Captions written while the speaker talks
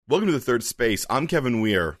Welcome to the Third Space. I'm Kevin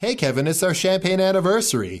Weir. Hey, Kevin, it's our champagne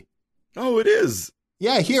anniversary. Oh, it is.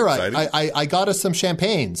 Yeah, here, I got us some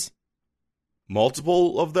champagnes.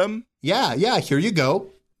 Multiple of them? Yeah, here you go.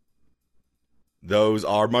 Those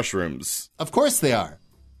are mushrooms. Of course they are.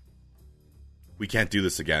 We can't do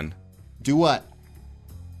this again. Do what?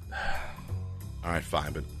 All right,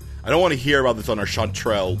 fine, but I don't want to hear about this on our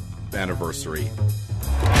Chanterelle anniversary.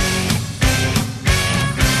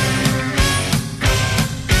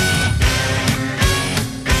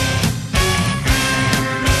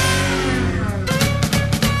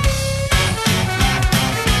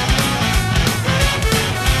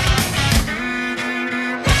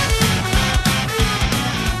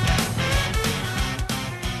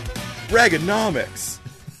 Reaganomics.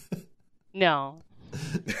 No. No,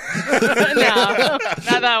 not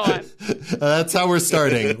that one. That's how we're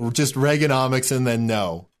starting. Just Reaganomics and then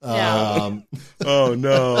no. Oh,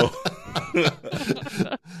 no.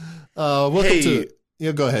 Welcome to...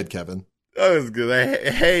 Yeah, go ahead, Kevin. That was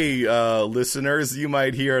good. Hey, listeners, you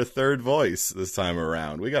might hear a third voice this time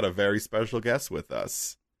around. We got a very special guest with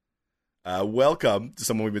us. Welcome to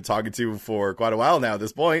someone we've been talking to for quite a while now at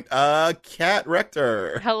this point, Kat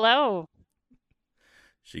Rector. Hello.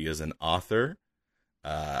 She is an author.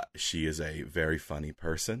 She is a very funny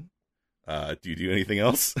person. Do you do anything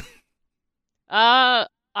else?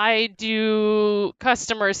 I do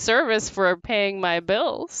customer service for paying my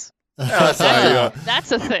bills. That's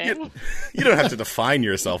a thing. You don't have to define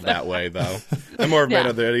yourself that way, though. I'm more of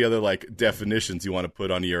are there any other like definitions you want to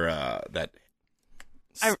put on your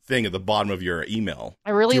thing at the bottom of your email?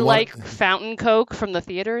 I really like Fountain Coke from the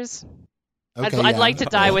theaters. Okay, I'd like to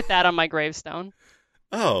die with that on my gravestone.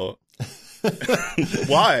 Oh.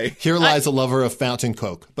 Why? Here lies a lover of Fountain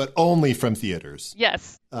Coke, but only from theaters.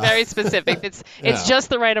 Yes, very specific. It's just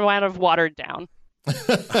the right amount of watered down.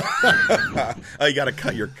 Oh, you got to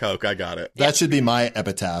cut your Coke. I got it. That should be my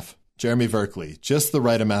epitaph. Jeremy Verkley, just the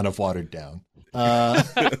right amount of watered down.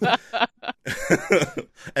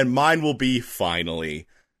 And mine will be finally.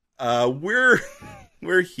 We're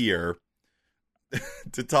here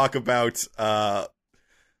to talk about.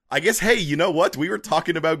 I guess. Hey, you know what? We were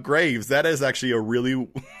talking about graves. That is actually a really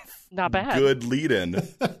not bad good lead-in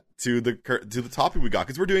to the topic we got,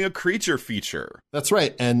 because we're doing a creature feature. That's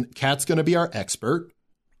right, and Kat's going to be our expert.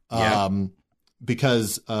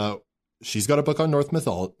 Because she's got a book on Norse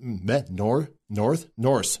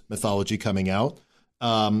mythology coming out.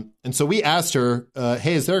 And so we asked her,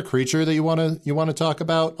 hey, is there a creature that you want to talk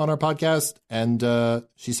about on our podcast? And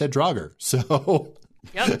she said Draugr. So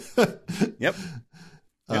Yep.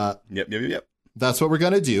 Yep. That's what we're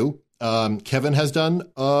going to do. Kevin has done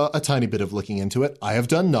a tiny bit of looking into it. I have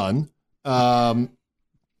done none. And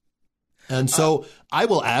so I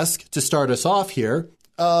will ask to start us off here.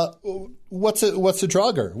 What's a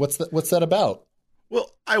Draugr? What's that about? Well,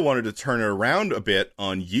 I wanted to turn it around a bit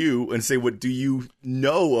on you and say, what do you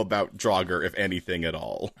know about Draugr, if anything at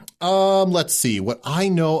all? Let's see. What I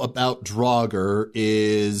know about Draugr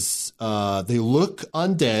is they look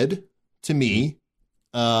undead to me.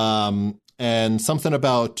 And something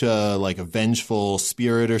about like a vengeful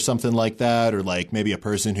spirit or something like that, or like maybe a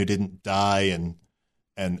person who didn't die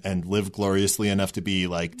and live gloriously enough to be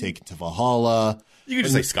like taken to Valhalla. You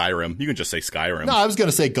can just say Skyrim. You can just say Skyrim. No, I was going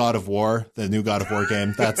to say God of War, the new God of War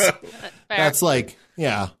game. That's like,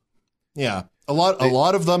 yeah. A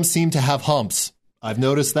lot of them seem to have humps. I've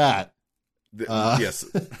noticed that. Yes.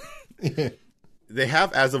 They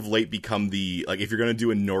have, as of late, become the, like, if you're going to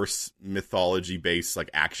do a Norse mythology-based, like,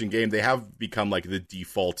 action game, they have become, like, the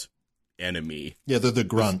default enemy. Yeah, they're the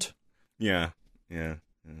grunt. Yeah. But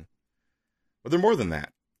they're more than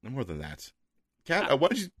that. Kat, why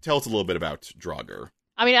don't you tell us a little bit about Draugr?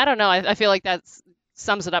 I mean, I don't know. I feel like that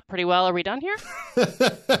sums it up pretty well. Are we done here?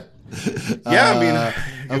 Yeah, I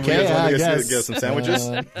mean, okay, I guess. Get some sandwiches.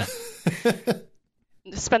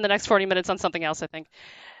 Spend the next 40 minutes on something else, I think.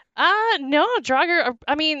 No, Draugr,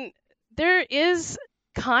 I mean, there is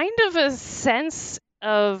kind of a sense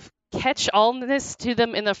of catch-allness to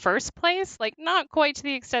them in the first place. Like, not quite to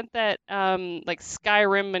the extent that, like,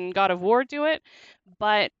 Skyrim and God of War do it,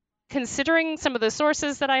 but considering some of the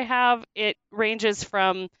sources that I have, it ranges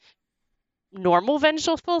from normal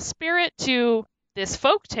vengeful spirit to this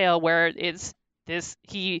folktale where it's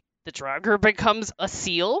the Draugr becomes a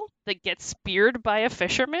seal that gets speared by a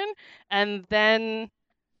fisherman, and then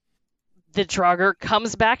the Draugr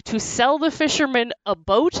comes back to sell the fisherman a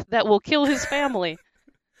boat that will kill his family.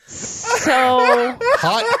 So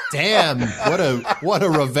hot damn! What a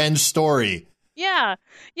revenge story. Yeah.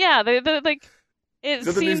 It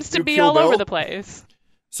So seems to be Kill all Bill? over the place.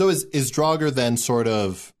 So is Draugr then sort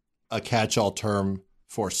of a catch-all term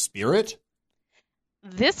for spirit?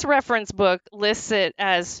 This reference book lists it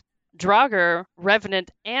as Draugr,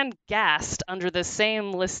 Revenant, and Ghast under the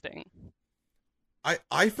same listing.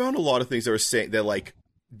 I found a lot of things that were saying that, like,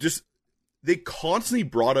 just they constantly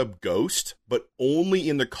brought up Ghost, but only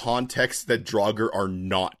in the context that Draugr are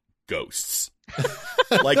not ghosts.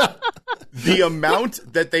 Like, the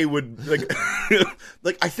amount that they would, like,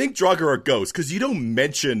 like, I think Draugr are ghosts, because you don't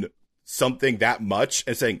mention something that much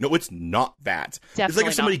and saying, no, it's not that. Definitely it's like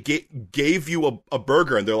if somebody gave you a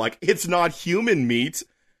burger and they're like, it's not human meat.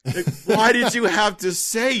 Like, why did you have to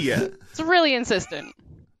say it? It's really insistent.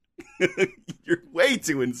 You're way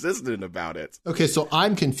too insistent about it. Okay, so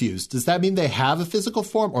I'm confused. Does that mean they have a physical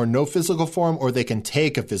form or no physical form, or they can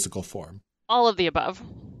take a physical form? All of the above.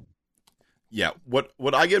 Yeah, what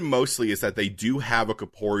I get mostly is that they do have a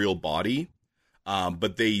corporeal body,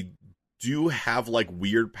 but they do have, like,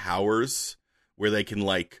 weird powers where they can,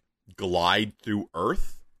 like, glide through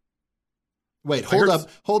Earth. Wait,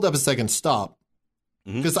 hold up a second, stop.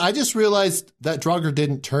 Because I just realized that Draugr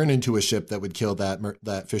didn't turn into a ship that would kill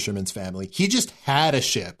that fisherman's family. He just had a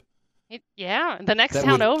ship. Yeah, the next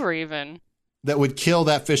town over even. That would kill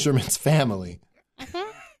that fisherman's family. Mm-hmm.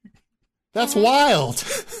 That's wild.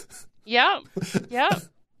 Yeah.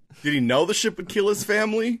 Did he know the ship would kill his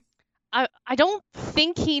family? I don't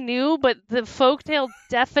think he knew, but the folktale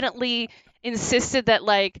definitely insisted that,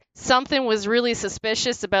 like, something was really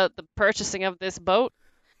suspicious about the purchasing of this boat.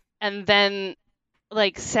 And then,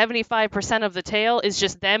 like, 75% of the tale is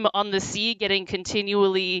just them on the sea getting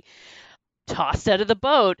continually tossed out of the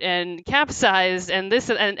boat and capsized, and this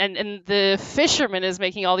and the fisherman is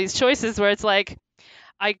making all these choices where it's like,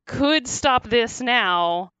 I could stop this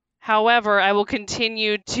now, however, I will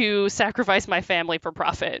continue to sacrifice my family for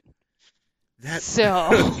profit.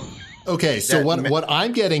 Okay, so what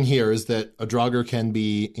I'm getting here is that a Draugr can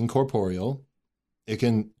be incorporeal. It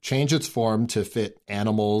can change its form to fit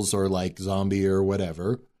animals or, like, zombie or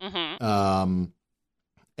whatever. Mm-hmm.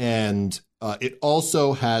 And it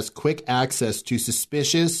also has quick access to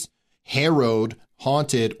suspicious, harrowed,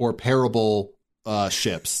 haunted, or parable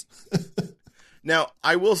ships. Now,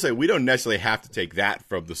 I will say, we don't necessarily have to take that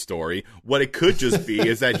from the story. What it could just be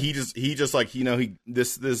is that he just like, you know,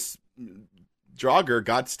 this Draugr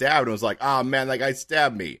got stabbed and was like, ah, man, that guy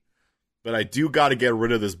stabbed me. But I do got to get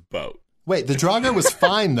rid of this boat. Wait, the Draugr was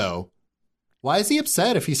fine, though. Why is he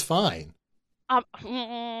upset if he's fine? I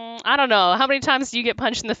don't know. How many times do you get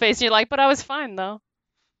punched in the face and you're like, but I was fine, though?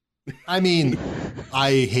 I mean,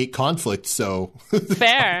 I hate conflict, so...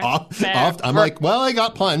 Fair. I'm like, well, I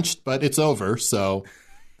got punched, but it's over, so...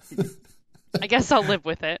 I guess I'll live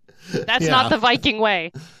with it. That's not the Viking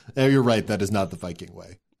way. You're right, that is not the Viking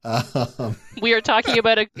way. We are talking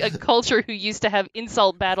about a culture who used to have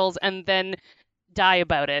insult battles and then die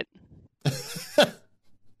about it.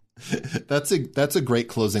 That's a great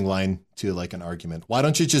closing line to, like, an argument. Why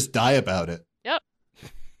don't you just die about it? Yep.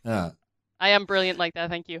 Yeah. I am brilliant like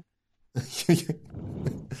that, thank you.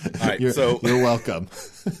 All right, you're welcome.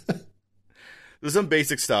 There's some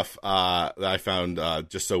basic stuff that I found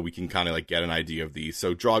just so we can kind of, like, get an idea of these.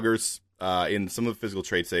 So Draugrs, in some of the physical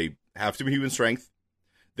traits, they have superhuman strength.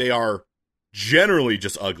 They are generally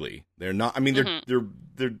just ugly. They're not. I mean,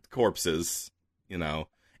 they're corpses, you know,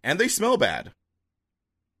 and they smell bad.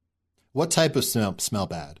 What type of smell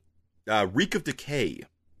bad? Reek of decay.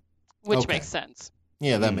 Which makes sense.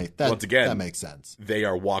 Yeah, once again, that makes sense. They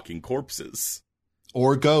are walking corpses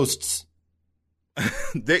or ghosts.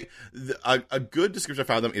 A good description I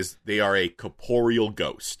found them is they are a corporeal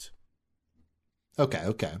ghost.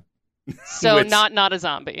 Okay. So not a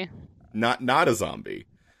zombie. Not a zombie,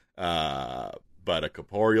 but a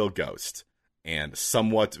corporeal ghost and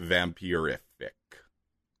somewhat vampirific.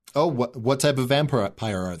 Oh, what type of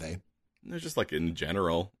vampire are they? They're just, like, in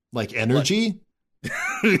general. Like energy?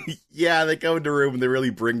 Yeah, they go into a room and they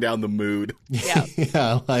really bring down the mood. Yeah.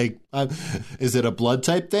 Yeah, like, is it a blood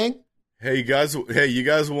type thing? Hey, you guys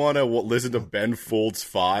want to listen to Ben Folds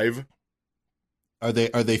 5? Are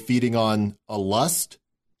they feeding on a lust?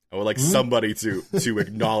 I would like somebody to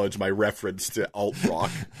acknowledge my reference to alt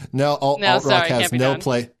rock. No, alt rock has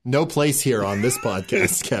no place here on this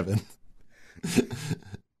podcast, Kevin.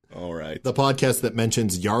 All right. The podcast that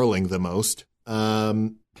mentions Yarling the most.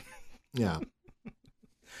 Yeah.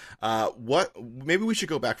 Maybe we should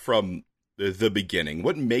go back from the beginning.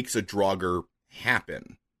 What makes a Draugr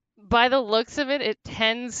happen? By the looks of it, it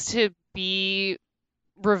tends to be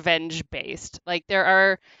revenge based. Like,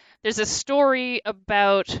 there's a story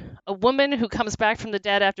about a woman who comes back from the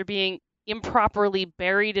dead after being improperly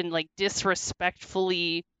buried and, like,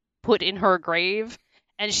 disrespectfully put in her grave.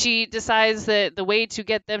 And she decides that the way to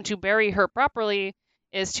get them to bury her properly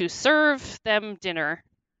is to serve them dinner.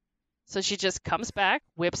 So she just comes back,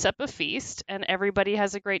 whips up a feast, and everybody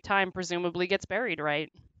has a great time, presumably gets buried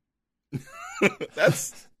right.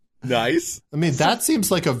 That's nice. I mean, that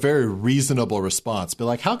seems like a very reasonable response. Be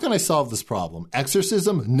like, how can I solve this problem?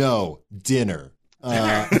 Exorcism? No. Dinner.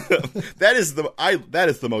 That is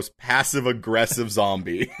the most passive aggressive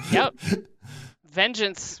zombie. Yep.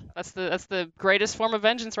 Vengeance. That's the greatest form of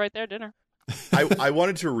vengeance right there, dinner. I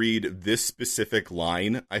wanted to read this specific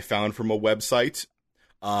line I found from a website,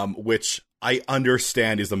 which I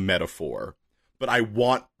understand is a metaphor, but I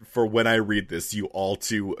want, for when I read this, you all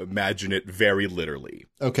to imagine it very literally.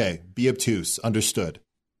 Okay, be obtuse. Understood.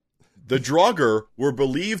 The Draugr were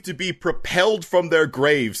believed to be propelled from their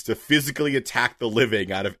graves to physically attack the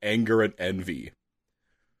living out of anger and envy,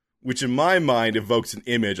 which in my mind evokes an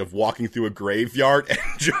image of walking through a graveyard and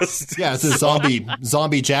just... Yeah, it's a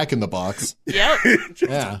zombie Jack in the Box. Yep.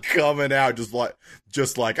 just coming out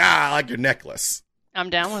just like, I like your necklace. I'm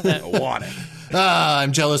down with it. I want it.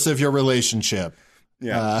 I'm jealous of your relationship.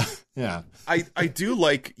 Yeah. Yeah. I do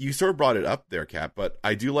like, you sort of brought it up there, Kat, but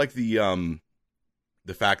I do like the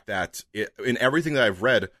fact that in everything that I've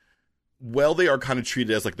read, well, they are kind of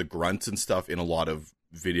treated as like the grunts and stuff in a lot of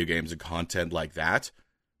video games and content like that.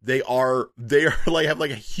 They are like have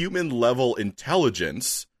like a human level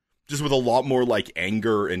intelligence, just with a lot more like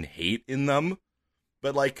anger and hate in them.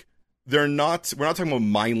 But like we're not talking about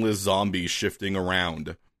mindless zombies shifting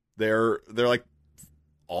around. They're like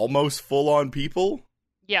almost full on people.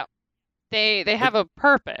 Yeah. They have a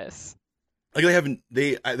purpose. Like they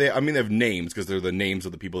have names because they're the names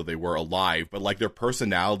of the people that they were alive, but like their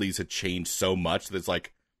personalities had changed so much that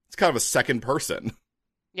it's kind of a second person.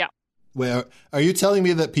 Yeah. Where are you telling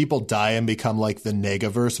me that people die and become like the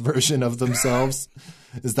Negaverse version of themselves?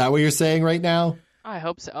 Is that what you're saying right now? I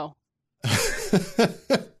hope so.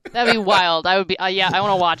 That'd be wild. I would be. I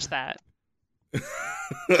want to watch that.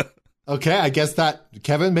 Okay, I guess that,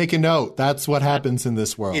 Kevin, make a note. That's what happens in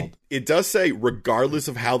this world. It does say, regardless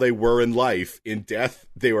of how they were in life, in death,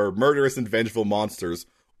 they were murderous and vengeful monsters.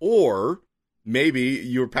 Or maybe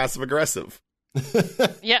you were passive aggressive.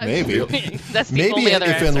 Yeah, maybe. That's the maybe only other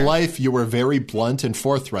if answer. in life you were very blunt and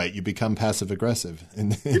forthright, you become passive aggressive in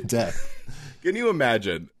death. Can you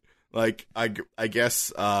imagine? Like, I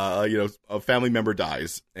guess, a family member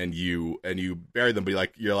dies and you bury them, but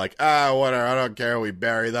you're like, whatever, I don't care. We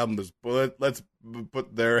bury them. Let's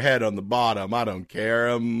put their head on the bottom. I don't care.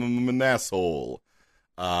 I'm an asshole.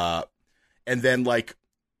 And then like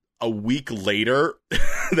a week later,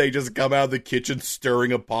 they just come out of the kitchen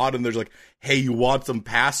stirring a pot and they're like, hey, you want some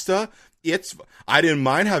pasta? I didn't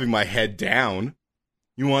mind having my head down.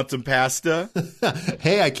 You want some pasta?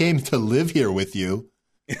 Hey, I came to live here with you.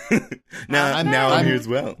 now I'm here as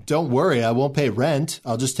well. Don't worry, I won't pay rent.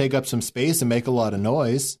 I'll just take up some space and make a lot of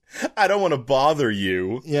noise. I don't want to bother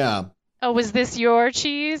you. Yeah. Oh, was this your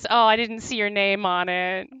cheese? Oh, I didn't see your name on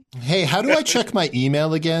it. Hey, how do I check my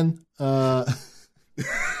email again? Oh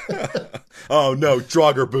no,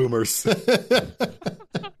 Draugr boomers.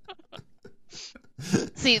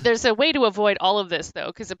 See, there's a way to avoid all of this though,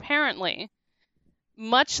 because apparently,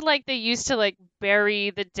 much like they used to like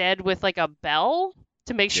bury the dead with like a bell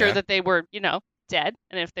to make sure that they were, dead,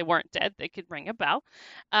 and if they weren't dead, they could ring a bell.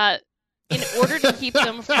 In order to keep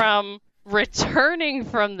them from returning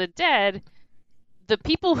from the dead, the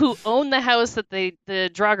people who own the house that the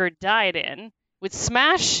Draugr died in would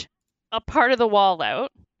smash a part of the wall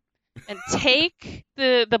out and take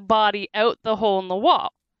the body out the hole in the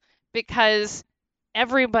wall, because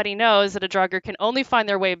everybody knows that a Draugr can only find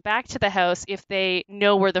their way back to the house if they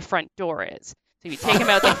know where the front door is. So if you take them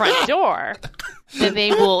out the front door, then they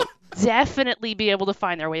will definitely be able to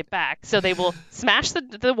find their way back. So they will smash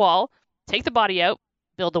the wall, take the body out,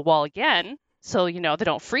 build the wall again, so they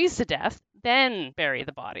don't freeze to death, then bury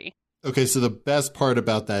the body. Okay, so the best part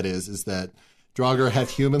about that is that Draugr have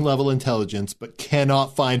human level intelligence, but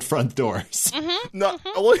cannot find front doors. Mm-hmm. No,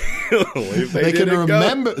 they can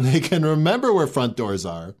remember. They can remember where front doors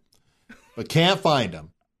are, but can't find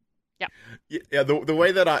them. Yeah. The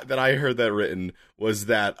way that I heard that written was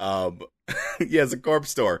that it's a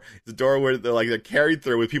corpse door. It's a door where they're carried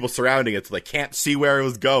through with people surrounding it, so they can't see where it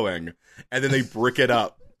was going, and then they brick it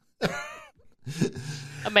up.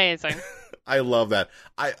 Amazing. I love that.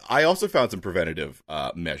 I also found some preventative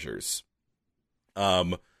measures.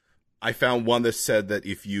 I found one that said that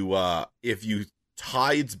if you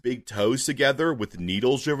tie its big toes together with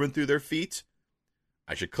needles driven through their feet,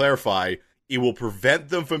 I should clarify, it will prevent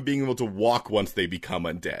them from being able to walk once they become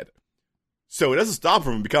undead. So it doesn't stop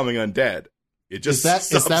them from becoming undead. It just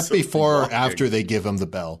is that before or walking. after they give them the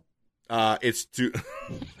bell? It's to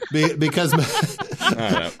Because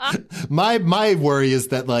I don't know. my worry is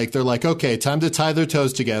that like they're like, okay, time to tie their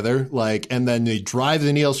toes together, like, and then they drive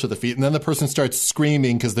the nails to the feet, and then the person starts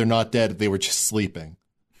screaming because they're not dead; they were just sleeping.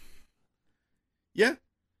 Yeah,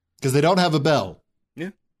 Because they don't have a bell.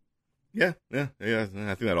 yeah. I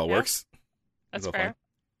think that all Yeah. works. That's all fair. fine.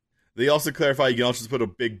 They also clarify you can also just put a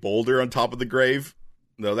big boulder on top of the grave.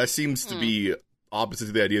 No, that seems to be opposite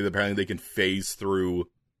to the idea that apparently they can phase through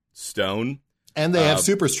stone. And they have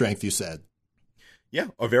super strength, you said. Yeah,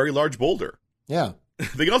 a very large boulder. Yeah.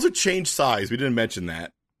 They can also change size. We didn't mention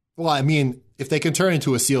that. Well, I mean, if they can turn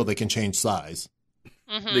into a seal, they can change size.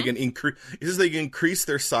 Mhm. They can increase. It says they can increase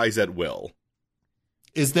their size at will.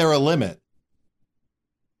 Is there a limit?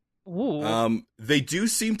 Ooh. They do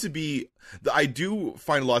seem to be. I do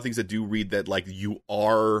find a lot of things that do read that like you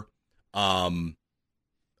are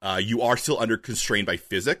still under constrained by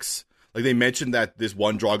physics. Like they mentioned that this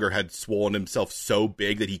one Draugr had swollen himself so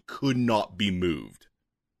big that he could not be moved.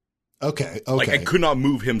 Okay. Like I could not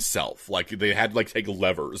move himself. Like they had to like take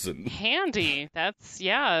levers and Handy. That's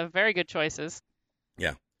very good choices.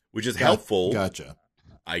 which is helpful, Gotcha.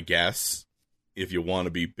 I guess, if you want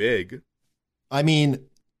to be big. I mean,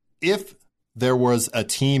 if there was a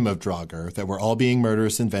team of Draugr that were all being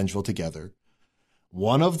murderous and vengeful together,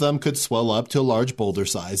 one of them could swell up to a large boulder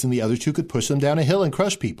size, and the other two could push them down a hill and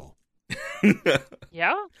crush people.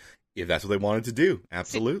 Yeah. If that's what they wanted to do,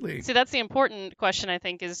 absolutely. See, that's the important question, I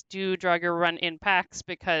think, is do Draugr run in packs?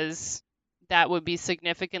 Because that would be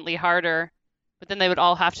significantly harder. But then they would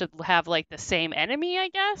all have to have, like, the same enemy, I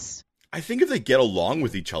guess? I think if they get along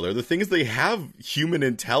with each other, the thing is they have human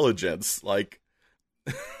intelligence. Like,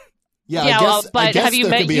 Yeah, but have you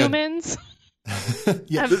there met could be humans?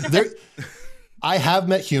 Yeah, I have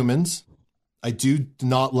met humans. I do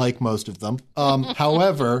not like most of them.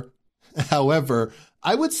 However,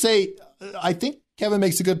 I would say I think Kevin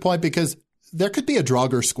makes a good point because there could be a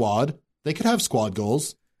Draugr squad. They could have squad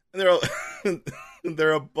goals. and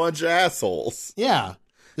they're a bunch of assholes. Yeah,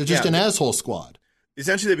 they're just an asshole squad.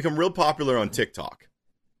 Essentially, they become real popular on TikTok.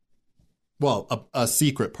 Well, a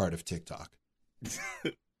secret part of TikTok.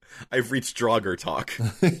 I've reached Draugr talk.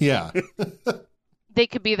 Yeah. They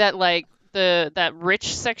could be that, like, that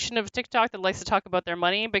rich section of TikTok that likes to talk about their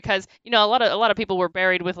money because, you know, a lot of people were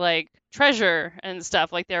buried with, like, treasure and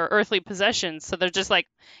stuff, like their earthly possessions. So they're just like,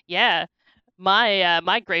 yeah,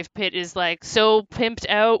 my grave pit is like so pimped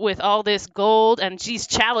out with all this gold and these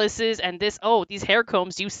chalices and these hair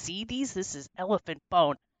combs. You see these? This is elephant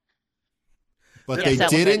bone. But Yes, they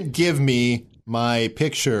elephant. didn't give me my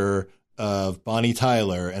picture of Bonnie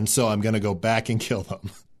Tyler, and so I'm going to go back and kill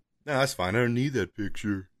them. No, that's fine. I don't need that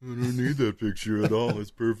picture. I don't need that picture at all.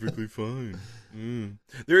 It's perfectly fine.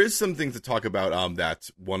 There is some things to talk about. That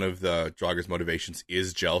one of the Draugr's motivations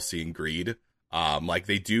is jealousy and greed. Like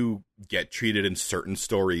they do get treated in certain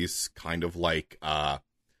stories, kind of like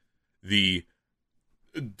the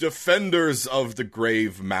defenders of the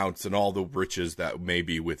grave mounts and all the riches that may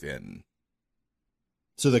be within.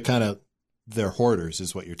 So they're hoarders,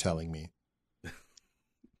 is what you're telling me.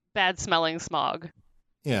 Bad smelling smog.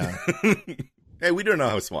 Yeah. Hey, we don't know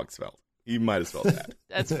how smog smelled. You might have smelled that.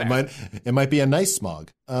 That's It fair. might be a nice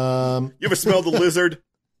smog. You ever smelled the lizard?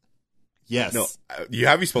 Yes. No, you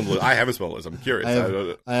haven't smelled the lizard. I haven't smelled the lizard. I'm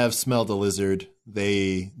curious. I have smelled a lizard.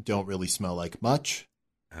 They don't really smell like much.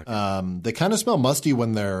 Okay. They kind of smell musty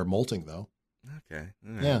when they're molting, though. Okay.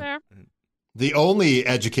 All right. Yeah. Fair. The only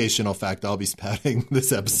educational fact I'll be spouting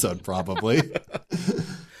this episode, probably.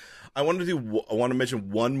 I want to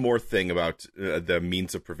mention one more thing about the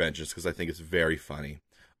means of prevention because I think it's very funny.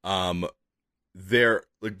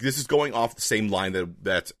 This is going off the same line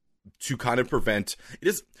that to kind of prevent it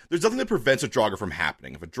is. There's nothing that prevents a Draugr from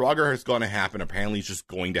happening. If a Draugr is going to happen, apparently it's just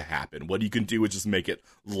going to happen. What you can do is just make it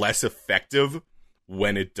less effective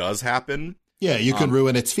when it does happen. Yeah, you can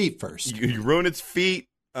ruin its feet first. You ruin its feet.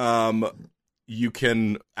 You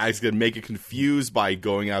can actually make it confused by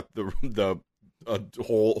going out the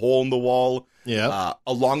hole in the wall. Yeah.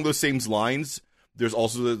 Along those same lines, there's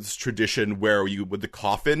also this tradition where with the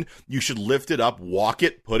coffin, you should lift it up, walk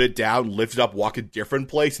it, put it down, lift it up, walk a different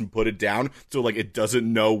place, and put it down so like it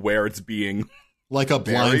doesn't know where it's being. Like a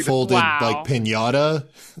blindfolded, Wow. like pinata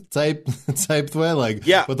type way. Like,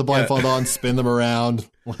 put the blindfold on, spin them around,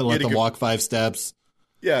 let them walk 5 steps.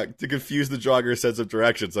 Yeah, to confuse the Draugr's sense of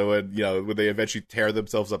direction. So when they eventually tear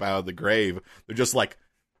themselves up out of the grave, they're just like,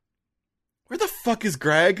 "Where the fuck is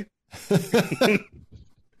Greg?"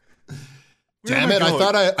 Damn it! I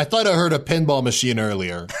thought I heard a pinball machine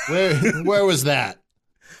earlier. Where was that?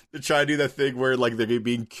 They're trying to do that thing where like they're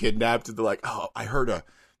being kidnapped and they're like, "Oh, I heard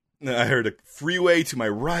I heard a freeway to my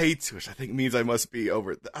right, which I think means I must be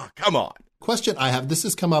over. Oh, come on. Question I have, this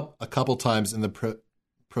has come up a couple times in the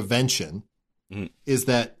prevention, is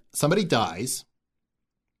that somebody dies,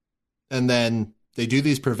 and then they do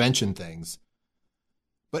these prevention things,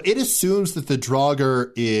 but it assumes that the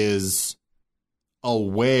Draugr is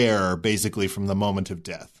aware, basically, from the moment of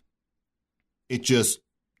death. It just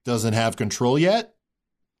doesn't have control yet?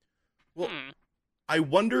 Well, I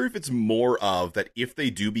wonder if it's more of that if they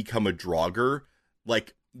do become a Draugr,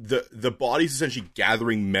 like, the body's essentially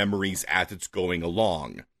gathering memories as it's going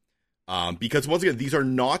along. Because, once again, these are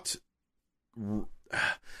not...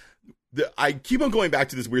 I keep on going back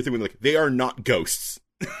to this weird thing when, like, they are not ghosts.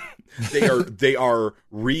 they are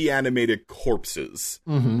reanimated corpses,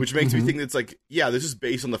 which makes me think that it's like, yeah, this is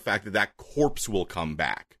based on the fact that that corpse will come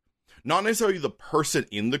back. Not necessarily the person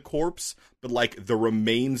in the corpse, but like the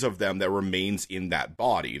remains of them that remains in that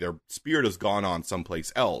body. Their spirit has gone on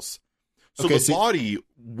someplace else. So Okay,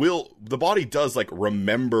 the body does like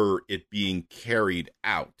remember it being carried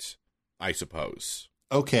out, I suppose.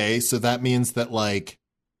 Okay, so that means that, like,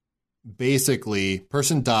 basically,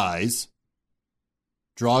 person dies,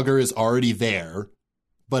 Draugr is already there,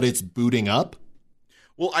 but it's booting up?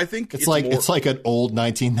 Well, I think It's like an old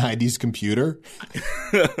 1990s computer. I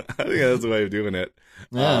think that's the way of doing it.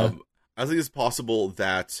 Yeah. I think it's possible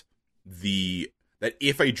that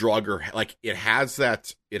if a Draugr, like, it has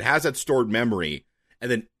that stored memory,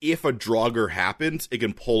 and then if a Draugr happens, it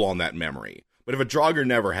can pull on that memory. But if a Draugr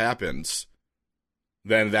never happens,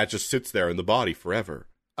 then that just sits there in the body forever.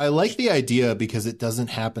 I like the idea because it doesn't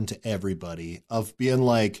happen to everybody of being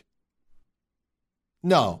like,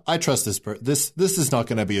 no, I trust this this is not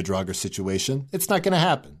going to be a Draugr situation. It's not going to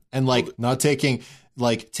happen. And like not taking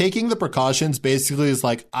the precautions basically is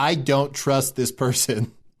like, I don't trust this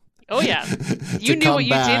person. Oh yeah, you knew what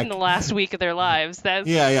you did in the last week of their lives.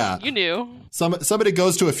 Yeah. You knew. Somebody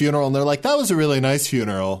goes to a funeral and they're like, that was a really nice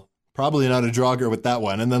funeral. Probably not a Draugr with that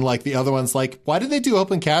one. And then like the other one's like, why did they do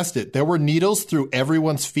open casket? There were needles through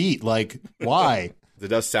everyone's feet. Like, why? It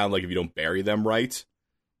does sound like if you don't bury them right,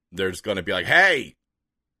 they're just going to be like, hey,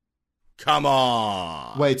 come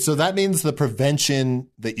on. Wait, so that means the prevention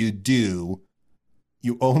that you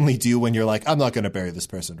only do when you're like, I'm not going to bury this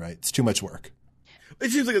person, right? It's too much work.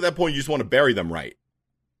 It seems like at that point you just want to bury them right.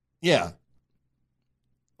 Yeah.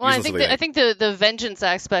 Well, I think the vengeance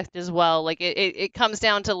aspect as well. Like it comes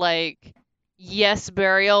down to like, yes,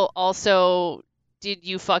 burial. Also, did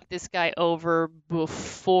you fuck this guy over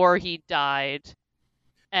before he died?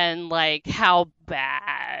 And like, how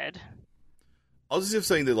bad? I was just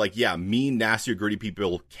saying that, like, yeah, mean, nasty, or gritty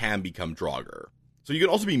people can become Draugr. So you can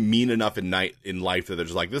also be mean enough in life that they're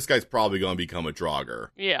just like, this guy's probably going to become a Draugr.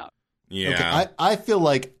 Yeah. Yeah. Okay, I feel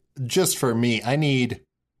like just for me, I need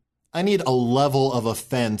a level of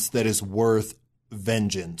offense that is worth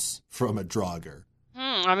vengeance from a Draugr.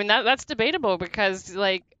 I mean that's debatable because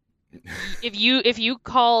like if you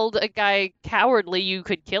called a guy cowardly, you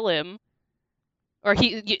could kill him, or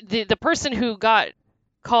the person who got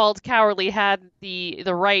called cowardly had the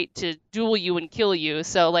right to duel you and kill you.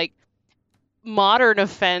 So like modern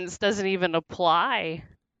offense doesn't even apply.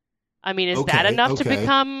 I mean, is that enough to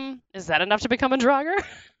become a Draugr?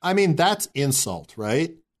 I mean, that's insult,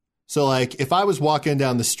 right? So, like, if I was walking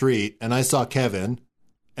down the street and I saw Kevin,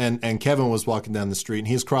 and Kevin was walking down the street and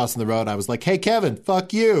he's crossing the road, I was like, hey, Kevin,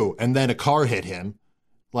 fuck you. And then a car hit him.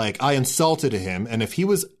 Like, I insulted him. And if he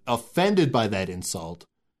was offended by that insult,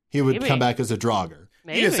 he would come back as a Draugr.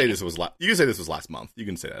 Maybe. You can say this was last month. You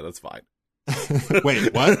can say that. That's fine.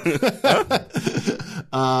 Wait, what?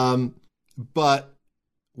 But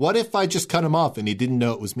what if I just cut him off and he didn't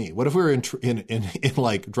know it was me? What if we were in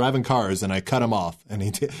like driving cars and I cut him off and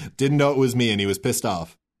he didn't know it was me and he was pissed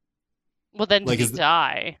off? Well, then like, did he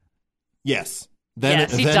die? Yes. He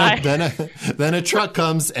died. Then a truck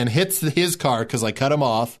comes and hits his car because I cut him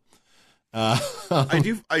off. I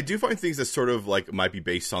do find things that sort of like might be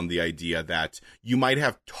based on the idea that you might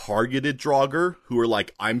have targeted Draugr who are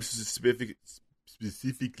like, I'm specifically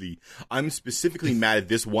mad at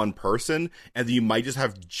this one person, and then you might just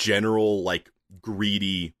have general like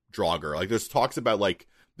greedy Draugr. Like there's talks about like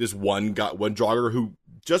this one Draugr who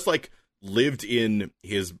just like lived in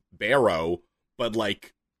his barrow, but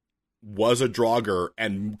like was a Draugr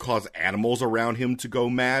and caused animals around him to go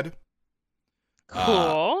mad.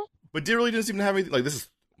 Cool. But really didn't seem to have anything like this. Is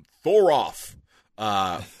Thoroff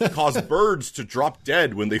caused birds to drop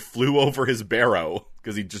dead when they flew over his barrow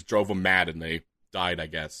because he just drove them mad and they died, I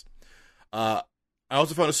guess. I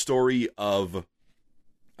also found a story of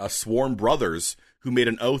sworn brothers who made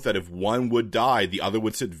an oath that if one would die, the other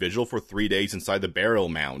would sit vigil for 3 days inside the burial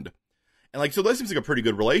mound. And like, so that seems like a pretty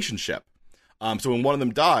good relationship. So when one of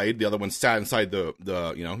them died, the other one sat inside the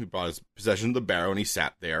he brought his possession to the barrow and he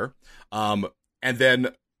sat there. And then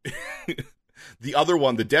the other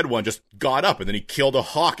one, the dead one, just got up and then he killed a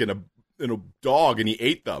hawk and a dog and he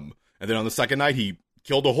ate them. And then on the second night, he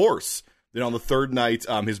killed a horse. Then on the third night,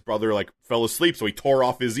 his brother like fell asleep, so he tore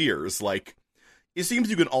off his ears. Like, it seems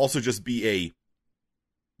you can also just be a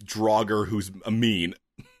Draugr who's a mean.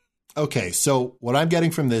 Okay, so what I'm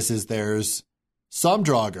getting from this is there's some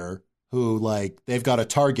Draugr who, like, they've got a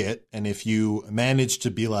target, and if you manage to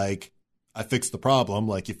be like, I fixed the problem,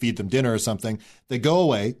 like you feed them dinner or something, they go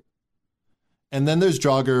away. And then there's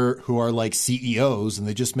Draugr who are like CEOs, and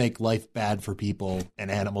they just make life bad for people and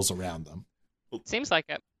animals around them. Seems like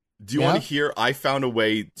it. Do you want to hear? I found a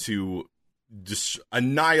way to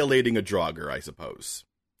annihilating a Draugr, I suppose.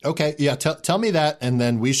 Okay, yeah, tell me that, and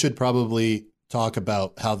then we should probably talk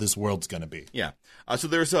about how this world's going to be. Yeah. So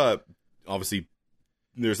there's obviously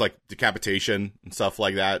there's like decapitation and stuff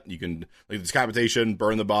like that. You can like decapitation,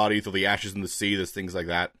 burn the body, throw the ashes in the sea. There's things like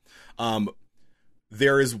that. I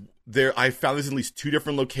found this in at least 2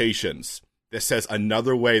 different locations that says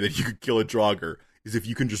another way that you could kill a Draugr is if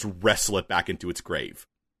you can just wrestle it back into its grave.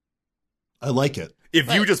 I like it.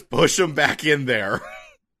 If you just push them back in there.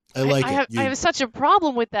 I like it. I have such a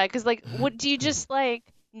problem with that because, like, what do you just like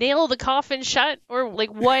nail the coffin shut or like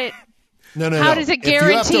what? No. How does it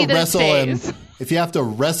guarantee that it stays? If you have to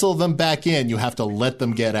wrestle them back in, you have to let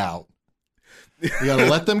them get out. You got to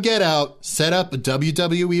let them get out, set up a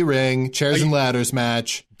WWE ring, chairs and ladders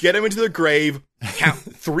match. Get them into the grave, count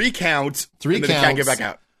 3 counts, 3 and counts. then they can't get back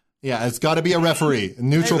out. Yeah, it's got to be a referee, a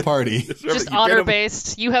neutral party. Just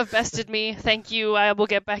honor-based. You have bested me. Thank you. I will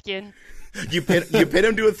get back in. You pin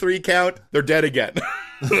them to a 3 count, they're dead again.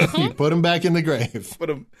 You put them back in the grave. Put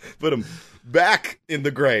them back in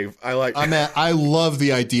the grave. I love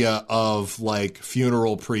the idea of like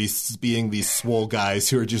funeral priests being these swole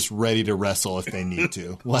guys who are just ready to wrestle if they need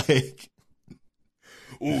to. Like,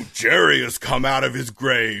 ooh, Jerry has come out of his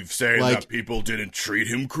grave saying that people didn't treat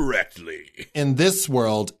him correctly. In this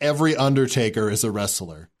world, every Undertaker is a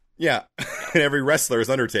wrestler. Yeah, and every wrestler is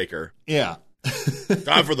Undertaker. Yeah.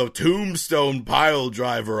 Time for the tombstone pile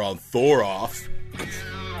driver on Thoroff.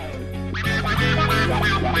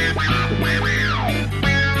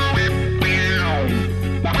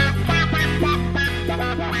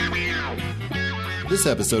 This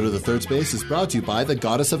episode of The Third Space is brought to you by the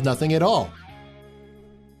Goddess of Nothing at All.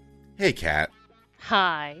 Hey, Kat.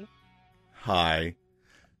 Hi. Hi.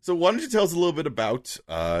 So why don't you tell us a little bit about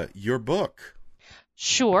your book?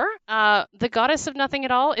 Sure. The Goddess of Nothing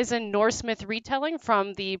at All is a Norse myth retelling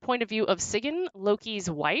from the point of view of Sigyn, Loki's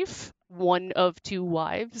wife, one of 2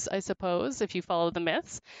 wives, I suppose, if you follow the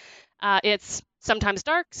myths. It's sometimes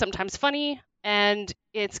dark, sometimes funny, and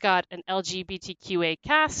it's got an LGBTQA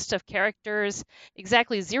cast of characters,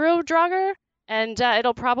 exactly 0 Draugr, and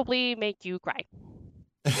it'll probably make you cry.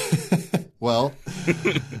 Well,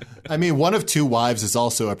 I mean, one of 2 wives is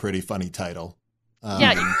also a pretty funny title.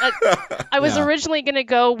 I was originally going to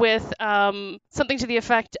go with something to the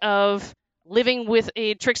effect of living with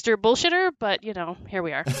a trickster bullshitter, but, here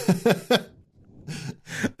we are.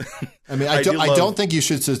 I mean, I don't think you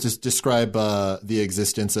should just describe the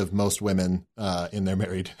existence of most women in their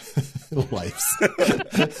married lives.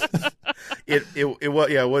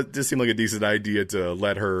 It just seemed like a decent idea to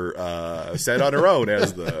let her set on her own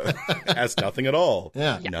as nothing at all.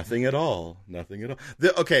 Yeah. Nothing at all. Nothing at all.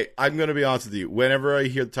 Okay, I'm going to be honest with you. Whenever I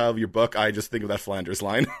hear the title of your book, I just think of that Flanders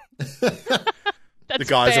line. That's the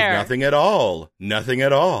gods fair. of nothing at all. Nothing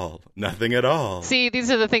at all. Nothing at all. See, these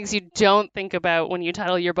are the things you don't think about when you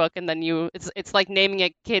title your book, and then it's like naming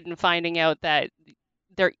a kid and finding out that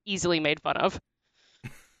they're easily made fun of.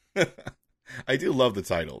 I do love the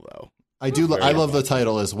title, though. I love the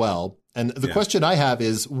title as well. And the question I have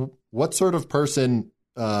is, what sort of person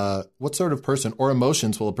or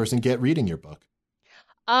emotions will a person get reading your book?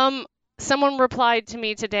 Someone replied to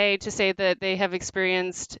me today to say that they have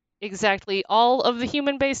experienced exactly all of the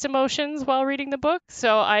human-based emotions while reading the book,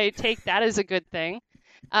 so I take that as a good thing.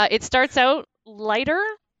 It starts out lighter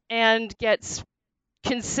and gets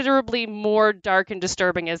considerably more dark and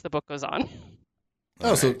disturbing as the book goes on.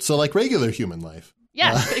 Oh, so like regular human life.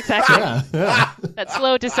 Yeah, exactly. Yeah. That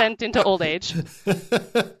slow descent into old age.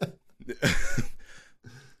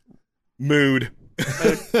 Mood.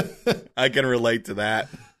 I can relate to that.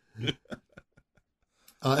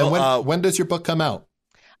 When does your book come out?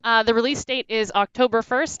 The release date is October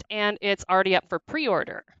 1st, and it's already up for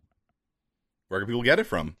pre-order. Where can people get it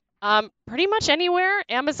from? Pretty much anywhere.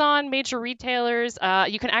 Amazon, major retailers.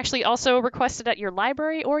 You can actually also request it at your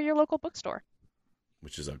library or your local bookstore.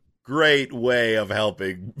 Which is a great way of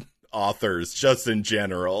helping authors just in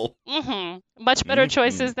general. Much better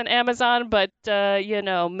choices than Amazon, but,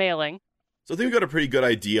 mailing. So I think we got a pretty good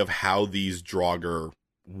idea of how these Draugr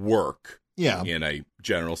work. Yeah. In a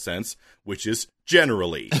general sense, which is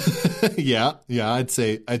generally. yeah. I'd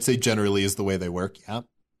say generally is the way they work. Yeah.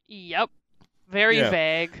 Yep. Very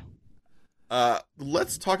vague.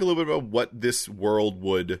 Let's talk a little bit about what this world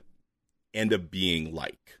would end up being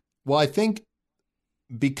like. Well, I think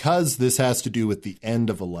because this has to do with the end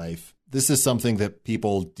of a life, this is something that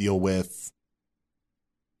people deal with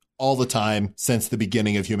all the time since the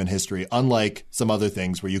beginning of human history, unlike some other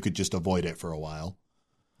things where you could just avoid it for a while.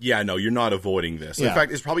 Yeah, no, you're not avoiding this. Yeah. In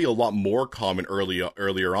fact, it's probably a lot more common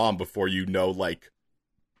earlier on before you know, like,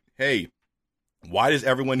 hey, why does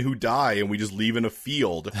everyone who die and we just leave in a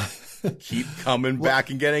field keep coming back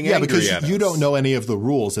and getting angry because at you us? don't know any of the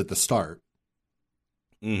rules at the start.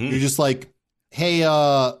 You're just like, hey,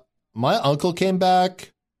 my uncle came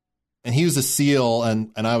back and he was a SEAL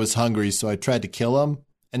and I was hungry, so I tried to kill him.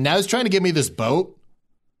 And now he's trying to give me this boat.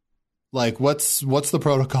 Like, what's the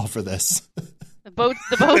protocol for this? The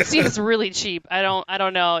boat seems really cheap. I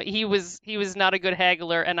don't know. He was not a good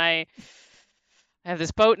haggler, and I have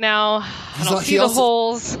this boat now. I don't see the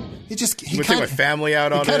holes. He take my family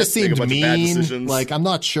out on it. Kind of seemed make a bunch of bad mean. decisions. Like, I'm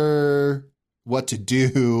not sure what to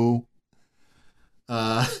do.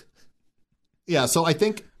 Yeah. So I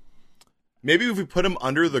think maybe if we put him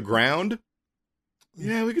under the ground.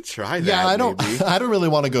 Yeah, we could try that. Yeah, I maybe. I don't really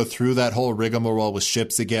want to go through that whole rigmarole with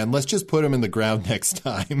ships again. Let's just put him in the ground next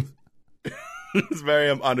time. Let's bury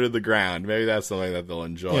him under the ground. Maybe that's something that they'll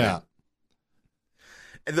enjoy. Yeah.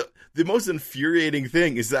 And the most infuriating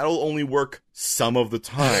thing is that'll only work some of the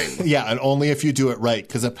time. Yeah, and only if you do it right,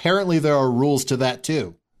 because apparently there are rules to that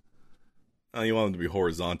too. Oh, you want them to be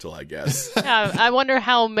horizontal, I guess. Yeah, I wonder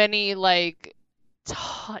how many like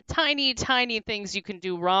tiny things you can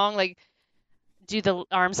do wrong. Like, do the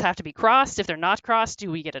arms have to be crossed? If they're not crossed,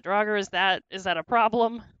 do we get a Draugr? Is that a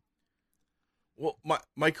problem? Well,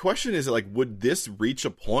 my question is, like, would this reach a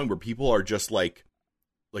point where people are just like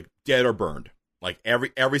dead or burned? Like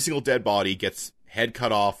every single dead body gets head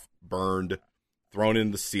cut off, burned, thrown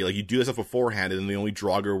in the sea. Like, you do this stuff beforehand, and then the only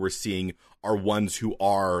Draugr we're seeing are ones who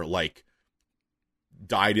are like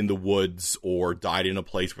died in the woods or died in a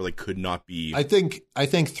place where they could not be. I think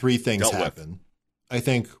three things happen. I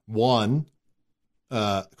think one,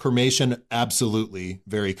 cremation, absolutely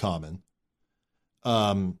very common.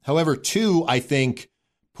 However, two, I think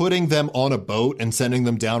putting them on a boat and sending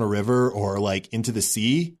them down a river or like into the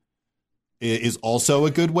sea is also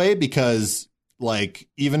a good way, because like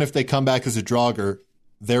even if they come back as a Draugr,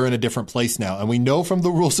 they're in a different place now, and we know from the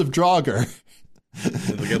rules of Draugr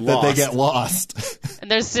that they get lost. And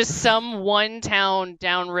there's just some one town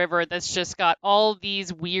downriver that's just got all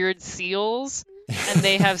these weird seals, and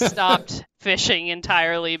they have stopped fishing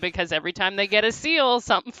entirely because every time they get a seal,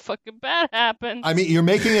 something fucking bad happens. I mean, you're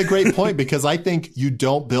making a great point, because I think you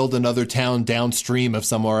don't build another town downstream of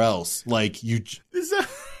somewhere else. Like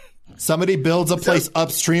somebody builds a place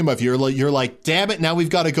upstream of you. You're like, damn it, now we've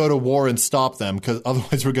got to go to war and stop them, because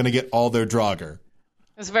otherwise we're going to get all their Draugr.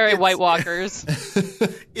 It's very White Walkers.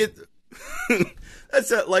 It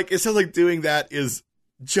sounds like doing that is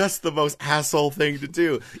just the most asshole thing to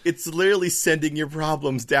do. It's literally sending your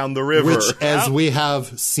problems down the river. Which, as we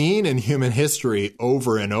have seen in human history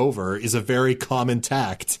over and over, is a very common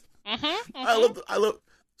tact. I love.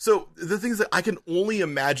 So the thing is that I can only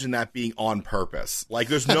imagine that being on purpose. Like,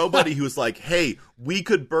 there's nobody who's like, hey, we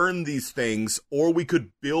could burn these things, or we could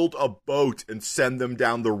build a boat and send them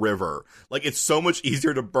down the river. Like, it's so much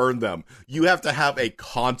easier to burn them. You have to have a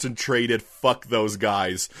concentrated fuck those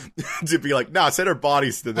guys to be like, nah, send our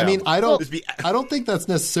bodies to them. I mean, I don't think that's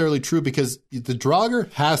necessarily true, because the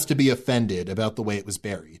Draugr has to be offended about the way it was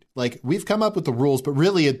buried. Like, we've come up with the rules, but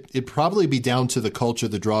really it'd probably be down to the culture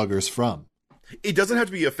the Draugr's from. It doesn't have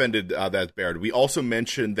to be offended that's buried. We also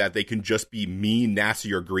mentioned that they can just be mean,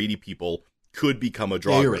 nasty, or greedy people could become a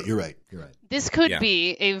Draugr. Yeah, you're right. This could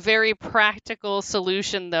be a very practical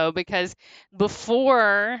solution, though, because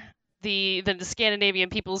before the Scandinavian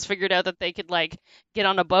peoples figured out that they could like get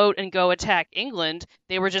on a boat and go attack England,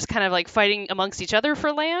 they were just kind of like fighting amongst each other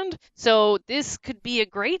for land. So this could be a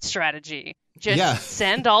great strategy. Just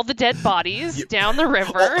send all the dead bodies down the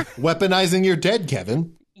river. Weaponizing your dead,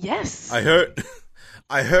 Kevin. Yes.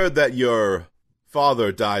 I heard that your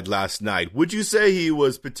father died last night. Would you say he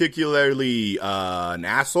was particularly an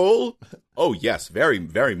asshole? Oh, yes, very,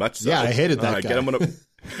 very much so. Yeah, I hated that guy. Get him on a boat.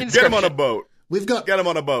 Get him on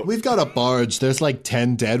a boat. We've got a barge. There's like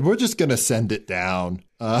 10 dead. We're just going to send it down.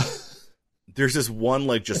 there's this one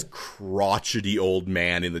like just crotchety old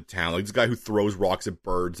man in the town, like this guy who throws rocks at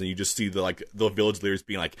birds, and you just see the village leaders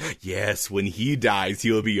being like, yes, when he dies,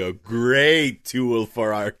 he'll be a great tool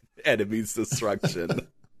for our enemy's destruction.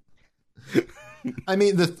 I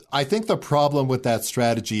mean, I think the problem with that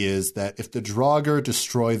strategy is that if the Draugr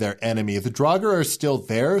destroy their enemy, the Draugr are still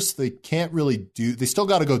there, so they can't really they still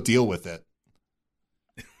got to go deal with it.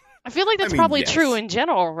 I feel like that's probably true in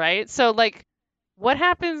general, right? So, like, what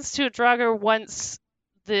happens to a Draugr once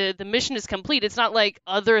the mission is complete? It's not like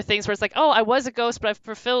other things where it's like, oh, I was a ghost, but I've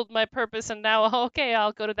fulfilled my purpose, and now, okay,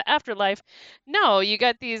 I'll go to the afterlife. No, you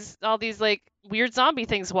got all these, like, weird zombie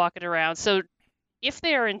things walking around. So, if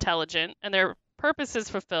they are intelligent and their purpose is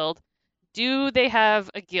fulfilled, do they have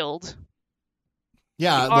a guild?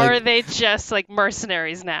 Yeah. Or are they just like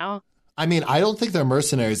mercenaries now? I mean, I don't think they're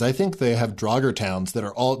mercenaries. I think they have Draugr towns that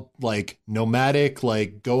are all like nomadic,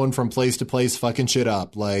 like going from place to place, fucking shit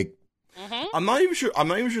up. Like, I'm not even sure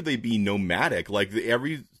they'd be nomadic. Like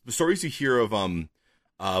the stories you hear of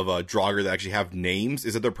Draugr that actually have names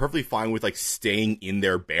is that they're perfectly fine with like staying in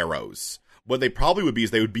their barrows. What they probably would be is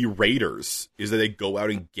they would be raiders. Is that they go out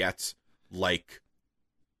and get like,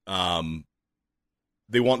 because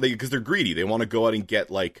they're greedy. They want to go out and get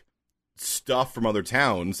like stuff from other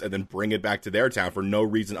towns and then bring it back to their town for no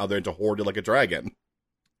reason other than to hoard it like a dragon.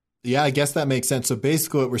 Yeah, I guess that makes sense. So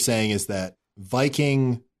basically what we're saying is that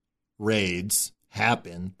Viking raids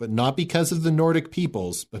happen, but not because of the Nordic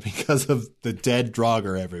peoples, but because of the dead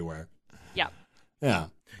Draugr everywhere. Yeah. Yeah.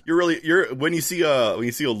 When you see a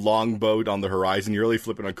longboat on the horizon, you're really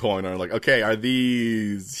flipping a coin on like, okay, are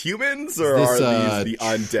these humans or are these the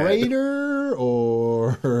undead? Traitor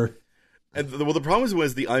or and the problem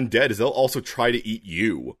is the undead is they'll also try to eat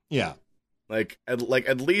you. Yeah. At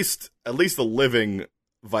least the living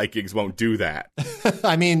Vikings won't do that.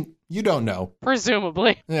 I mean, you don't know.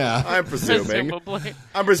 Presumably. Yeah. I'm presuming.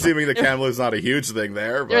 I'm presuming the cannibalism is not a huge thing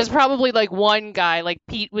there. But. There's probably like one guy, like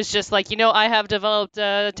Pete was just like, I have developed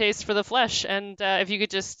a taste for the flesh, and if you could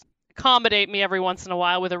just accommodate me every once in a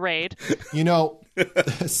while with a raid.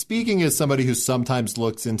 Speaking as somebody who sometimes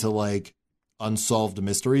looks into like unsolved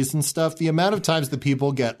mysteries and stuff, the amount of times that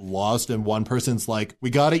people get lost and one person's like,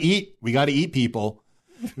 we gotta eat people.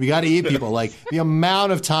 We got to eat people. Like the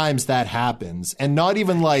amount of times that happens, and not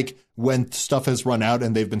even like when stuff has run out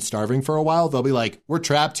and they've been starving for a while, they'll be like, we're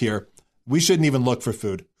trapped here. We shouldn't even look for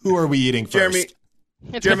food. Who are we eating first?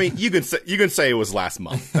 Jeremy, you can say it was last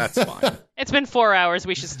month. That's fine. It's been 4 hours.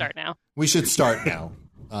 We should start now.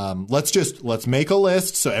 Let's make a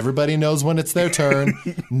list so everybody knows when it's their turn.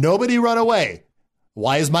 Nobody run away.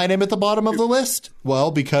 Why is my name at the bottom of the list?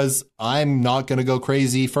 Well, because I'm not going to go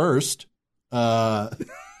crazy first. I'm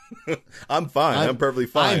fine. I'm perfectly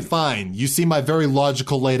fine. I'm fine. You see my very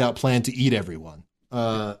logical laid out plan to eat everyone.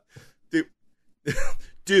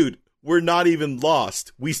 Dude, we're not even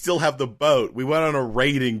lost. We still have the boat. We went on a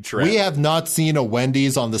raiding trip. We have not seen a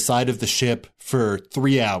Wendy's on the side of the ship for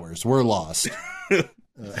 3 hours. We're lost.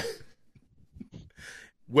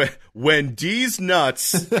 Wendy's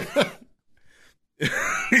nuts.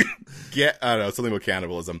 I don't know, something with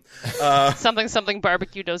cannibalism. Something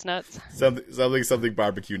barbecue those nuts. Something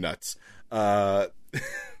barbecue nuts.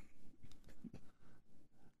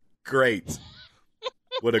 Great.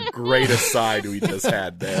 What a great aside we just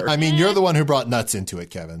had there. I mean, you're the one who brought nuts into it,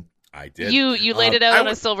 Kevin. I did. You laid it out on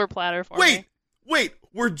a silver platter for me. Wait,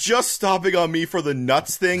 we're just stopping on me for the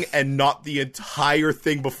nuts thing and not the entire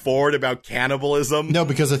thing before it about cannibalism? No,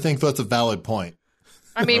 because I think that's a valid point.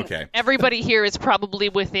 I mean, okay. Everybody here is probably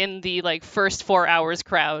within the first 4 hours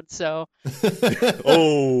crowd, so.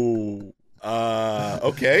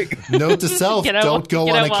 Okay. Note to self: don't go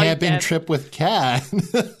on a camping trip with Kat.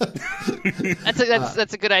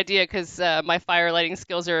 That's a good idea because my fire lighting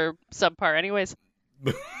skills are subpar, anyways.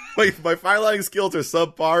 My fire lighting skills are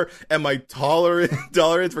subpar, and my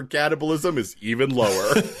tolerance for cannibalism is even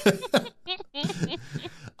lower.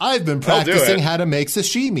 I've been practicing how to make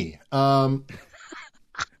sashimi.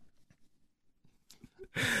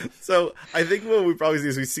 So I think what we probably see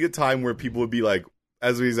is we see a time where people would be like,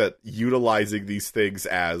 as we said, utilizing these things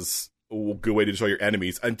as a good way to destroy your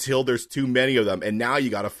enemies until there's too many of them, and now you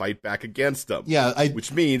got to fight back against them. Yeah,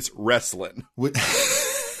 which means wrestling.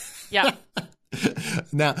 Yeah.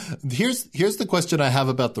 Now, here's the question I have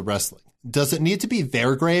about the wrestling. Does it need to be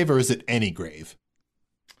their grave or is it any grave?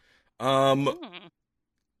 That's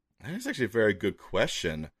actually a very good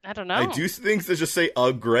question. I don't know. I do think they just say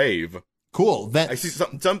a grave. Cool. I see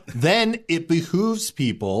some. Then it behooves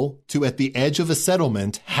people to, at the edge of a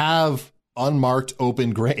settlement, have unmarked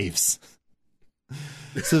open graves.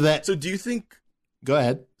 So do you think? Go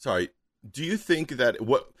ahead. Sorry. Do you think that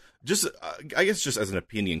just I guess just as an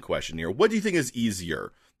opinion question here, what do you think is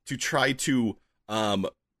easier, to try to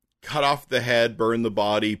cut off the head, burn the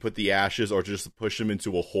body, put the ashes, or just push him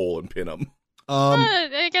into a hole and pin him?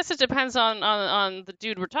 I guess it depends on the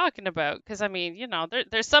dude we're talking about, because I mean,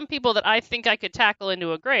 there's some people that I think I could tackle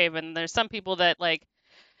into a grave, and there's some people that, like,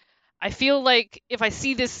 I feel like if I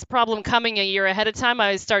see this problem coming a year ahead of time,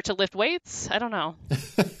 I start to lift weights. I don't know.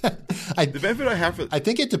 The benefit I have I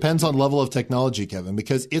think it depends on level of technology, Kevin,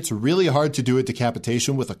 because it's really hard to do a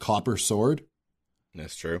decapitation with a copper sword.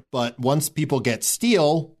 That's true. But once people get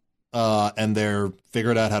steel and they're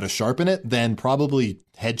figured out how to sharpen it, then probably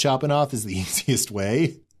head chopping off is the easiest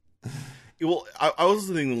way. Well, I was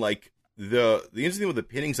thinking, like, the interesting thing with the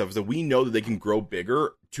pinning stuff is that we know that they can grow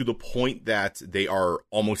bigger to the point that they are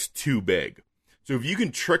almost too big. So if you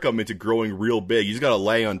can trick them into growing real big, you just got to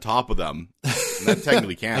lay on top of them. And that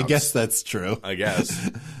technically counts. I guess that's true. I guess.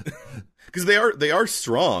 Because they are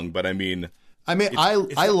strong, but I mean, I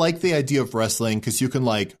like the idea of wrestling because you can,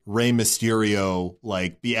 like, Rey Mysterio,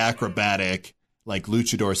 like, be acrobatic, like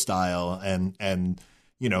luchador style, and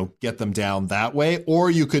get them down that way, or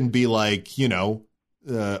you can be like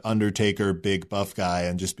Undertaker, big buff guy,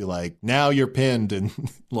 and just be like, now you're pinned and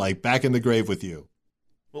like back in the grave with you.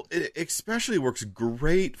 Well, it especially works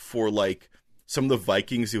great for, like, some of the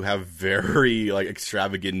Vikings who have very, like,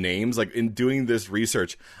 extravagant names. Like, in doing this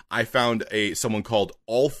research, I found someone called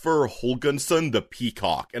Ulfr Holgunson the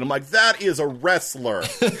Peacock, and I'm like, that is a wrestler.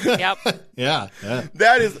 Yep. Yeah.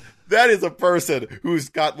 That is a person who's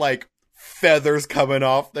got, like, feathers coming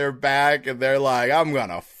off their back, and they're like, I'm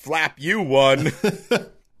gonna flap you one.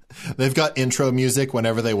 They've got intro music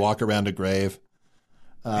whenever they walk around a grave.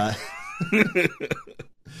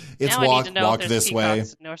 It's now walk this way.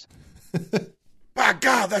 By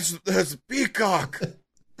God, that's Peacock.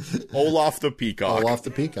 Olaf the Peacock. Olaf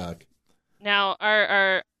the Peacock. Now,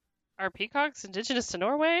 are peacocks indigenous to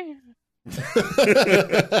Norway?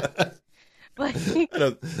 Like,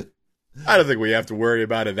 I don't think we have to worry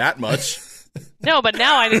about it that much. no, but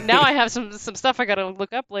now I have some stuff I gotta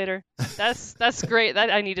look up later. That's great.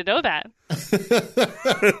 I need to know that.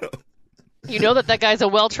 You know that guy's a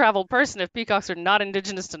well-traveled person if peacocks are not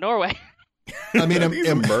indigenous to Norway. I mean,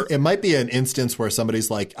 it might be an instance where somebody's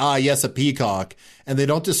like, yes, a peacock, and they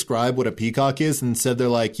don't describe what a peacock is, and instead they're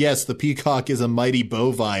like, yes, the peacock is a mighty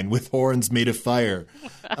bovine with horns made of fire.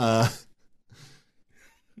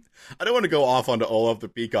 I don't want to go off onto Olaf the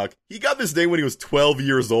Peacock. He got this name when he was 12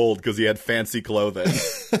 years old because he had fancy clothing.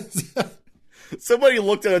 Somebody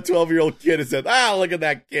looked at a 12-year-old kid and said, look at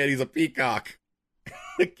that kid, he's a peacock.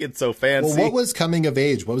 The kid's so fancy. Well, what was coming of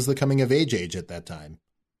age? What was the coming of age at that time?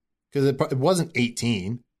 Because it wasn't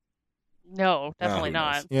 18. No, definitely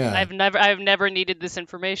not. Yeah. I've never needed this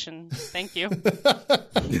information. Thank you.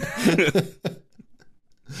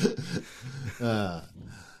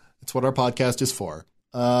 It's what our podcast is for.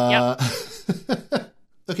 Yep.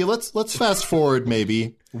 Okay, let's fast forward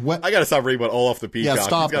maybe. I gotta stop reading about Olaf the Peacock. Yeah,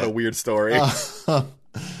 stop He's got it. a weird story.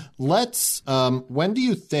 When do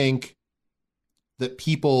you think that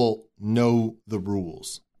people know the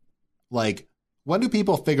rules? Like, when do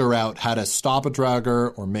people figure out how to stop a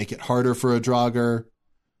Draugr or make it harder for a Draugr?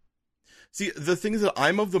 See, the thing is that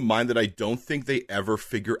I'm of the mind that I don't think they ever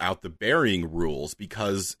figure out the burying rules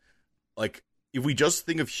because, like, if we just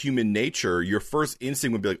think of human nature, your first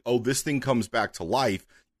instinct would be like, oh, this thing comes back to life,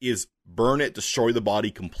 is burn it, destroy the body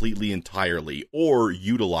completely, entirely, or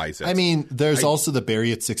utilize it. I mean, there's also the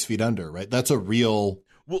bury it 6 feet under, right? That's a real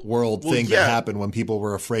world thing that happened when people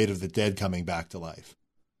were afraid of the dead coming back to life.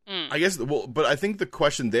 I guess, but I think the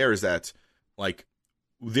question there is that, like,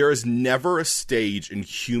 there is never a stage in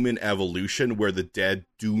human evolution where the dead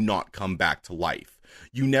do not come back to life.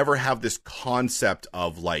 You never have this concept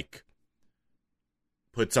of, like,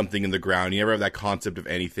 put something in the ground. You never have that concept of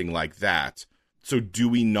anything like that. So do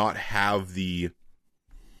we not have the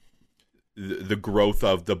growth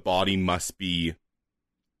of the body must be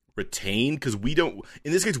retained? Because we don't,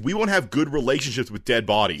 in this case, we won't have good relationships with dead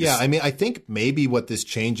bodies. Yeah, I mean, I think maybe what this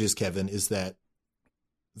changes, Kevin, is that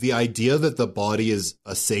the idea that the body is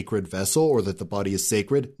a sacred vessel or that the body is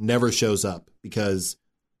sacred never shows up because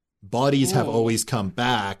bodies have always come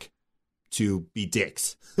back to be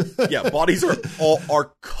dicks. Yeah, bodies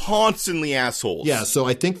are constantly assholes. Yeah, so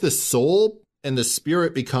I think the soul and the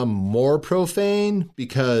spirit become more profane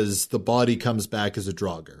because the body comes back as a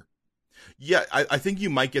Draugr. Yeah, I think you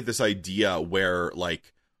might get this idea where,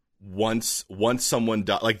 like, once someone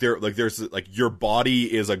dies, there's your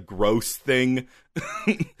body is a gross thing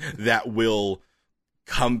that will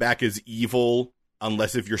come back as evil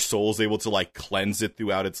unless if your soul is able to, like, cleanse it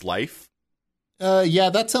throughout its life. Yeah,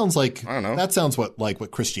 that sounds like I don't know. That sounds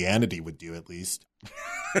what Christianity would do, at least.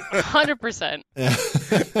 100%.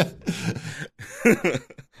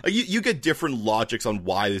 You get different logics on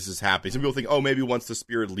why this is happening. Some people think, oh, maybe once the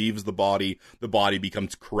spirit leaves the body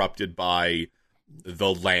becomes corrupted by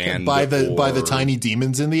the land, by the tiny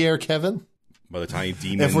demons in the air, Kevin. By the tiny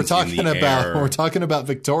demons. If we're talking in the about air. we're talking about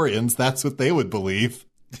Victorians, that's what they would believe.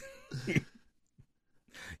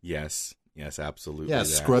 Yes, absolutely. Yeah,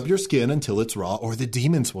 scrub your skin until it's raw, or the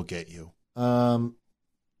demons will get you.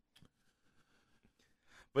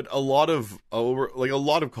 But a lot of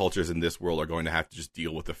cultures in this world are going to have to just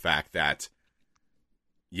deal with the fact that,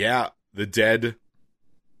 yeah, the dead.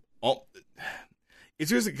 It's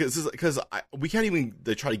just because we can't even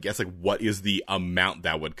try to guess like what is the amount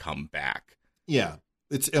that would come back. Yeah,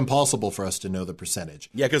 it's impossible for us to know the percentage.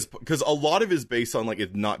 Yeah, because a lot of it is based on like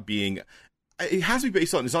it not being. It has to be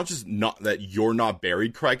based on, it's not just not that you're not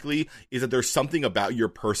buried correctly, is that there's something about your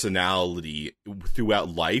personality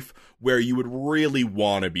throughout life where you would really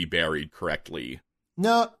want to be buried correctly.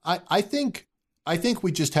 No, I think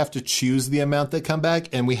we just have to choose the amount that come back,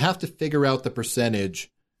 and we have to figure out the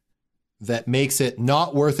percentage that makes it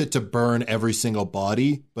not worth it to burn every single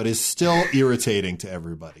body, but is still irritating to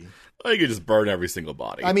everybody. I could just burn every single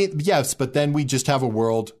body. I mean, yes, but then we just have a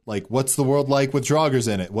world, like, what's the world like with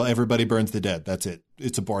Draugrs in it? Well, everybody burns the dead. That's it.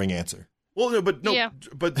 It's a boring answer. Well, but Yeah.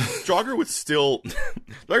 Draugr would still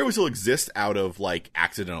exist out of, like,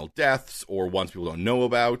 accidental deaths or ones people don't know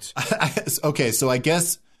about. Okay, so I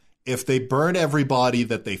guess if they burn every body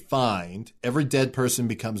that they find, every dead person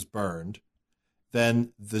becomes burned,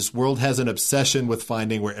 then this world has an obsession with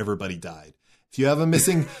finding where everybody died. If you have a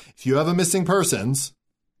missing persons,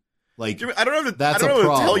 like, Jimmy, I don't know that's what a to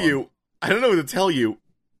problem. tell you. I don't know what to tell you.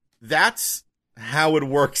 That's how it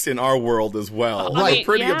works in our world as well. I We're mean,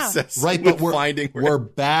 pretty yeah. obsessed Right, with but finding where. we're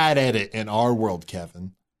bad at it in our world,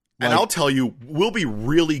 Kevin. And I'll tell you, we'll be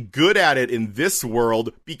really good at it in this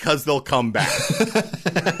world because they'll come back.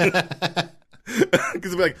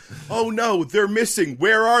 Because they'll be like, oh no, they're missing.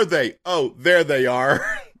 Where are they? Oh, there they are.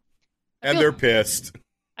 And they're pissed.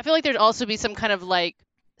 I feel like there'd also be some kind of like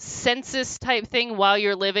census type thing while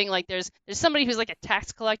you're living. Like there's somebody who's like a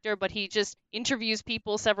tax collector, but he just interviews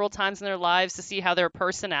people several times in their lives to see how their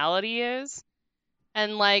personality is.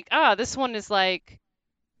 And like, this one is like,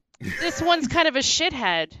 this one's kind of a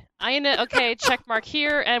shithead. Okay, check mark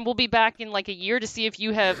here, and we'll be back in like a year to see if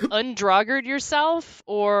you have undrauggered yourself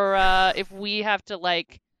or if we have to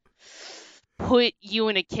like put you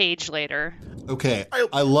in a cage later. Okay,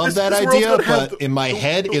 I love that this world's idea, gonna have but in my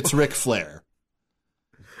head, it's Ric Flair.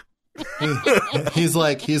 He's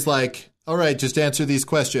like, all right, just answer these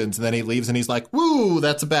questions, and then he leaves, and he's like, woo,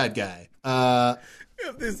 that's a bad guy.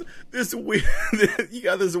 This weird, you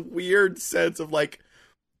got this weird sense of like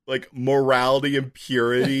morality and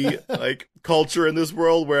purity, like culture in this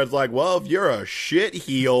world where it's like, well, if you're a shit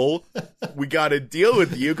heel, we got to deal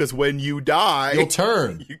with you because when you die, You'll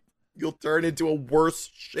turn. You'll turn into a worse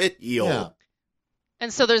shit heel. Yeah.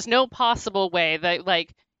 And so there's no possible way that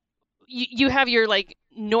like you have your like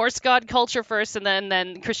Norse god culture first and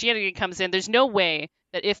then Christianity comes in. There's no way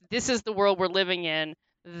that if this is the world we're living in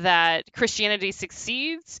that Christianity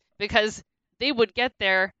succeeds, because they would get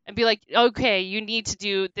there and be like, okay, you need to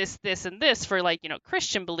do this, this, and this for like,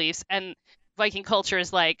 Christian beliefs. And Viking culture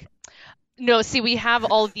is like, no, see, we have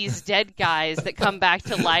all these dead guys that come back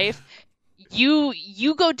to life. You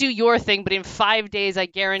go do your thing, but in 5 days, I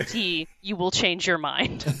guarantee you will change your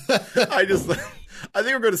mind. I think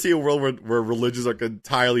we're going to see a world where religions are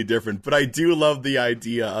entirely different, but I do love the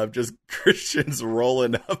idea of just Christians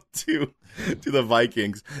rolling up to the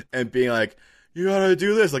Vikings and being like, you gotta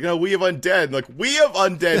do this. Like, no, we have undead. Like, we have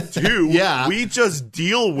undead too. Yeah. We just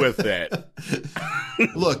deal with it.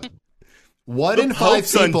 Look, 1 The in 5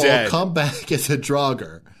 Pope's people undead. come back as a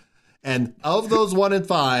Draugr. And of those 1 in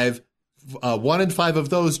 5, 1 in 5 of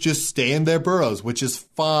those just stay in their burrows, which is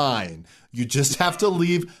fine. You just have to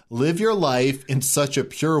live your life in such a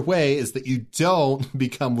pure way as that you don't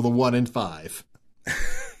become the 1 in 5.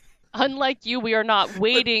 Unlike you, we are not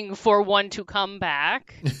waiting for one to come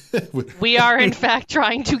back. We are, in fact,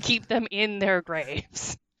 trying to keep them in their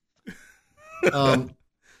graves. So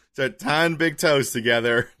tying big toes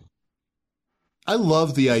together. I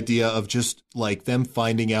love the idea of just like them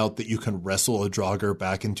finding out that you can wrestle a Draugr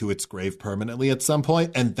back into its grave permanently at some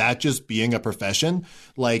point, and that just being a profession,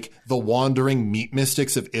 like the wandering meat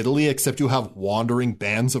mystics of Italy, except you have wandering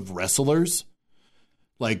bands of wrestlers.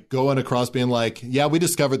 Like going across being like, yeah, we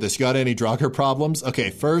discovered this. You got any Draugr problems?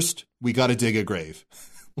 Okay, first, we got to dig a grave.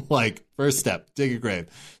 Like, first step, dig a grave.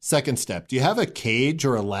 Second step, do you have a cage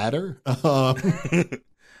or a ladder?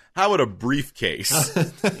 How about a briefcase?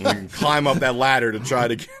 We can climb up that ladder to try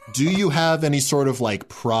to get... Do you have any sort of like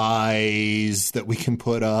prize that we can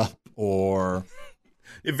put up, or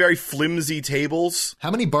Very flimsy tables.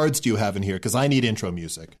 how many bards do you have in here? Because I need intro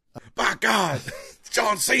music. By God,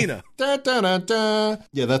 John Cena. Da, da, da, da.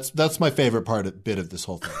 Yeah, that's my favorite bit of this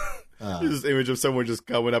whole thing. This image of someone just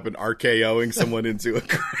coming up and RKOing someone into a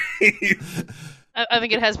grave. I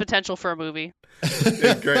think it has potential for a movie.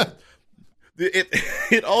 It's great.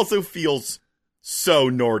 It also feels so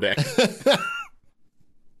Nordic.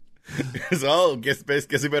 So, guess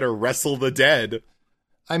we better wrestle the dead.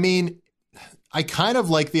 I mean, I kind of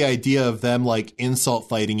like the idea of them like insult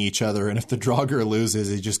fighting each other, and if the Draugr loses,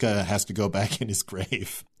 he just kind of has to go back in his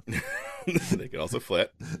grave. They can also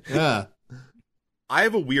flip. Yeah. I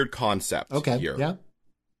have a weird concept here. Yeah.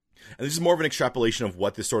 And this is more of an extrapolation of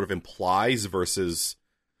what this sort of implies versus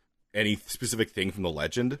any specific thing from the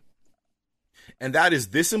legend. And that is,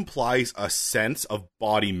 this implies a sense of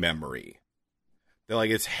body memory. That,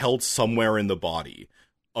 like, it's held somewhere in the body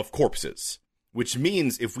of corpses. Which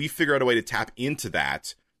means if we figure out a way to tap into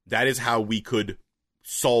that, that is how we could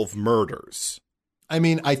solve murders. I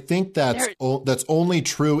mean, I think that's only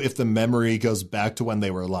true if the memory goes back to when they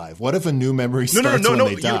were alive. What if a new memory starts when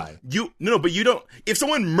they die? But you don't... If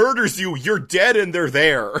someone murders you, you're dead and they're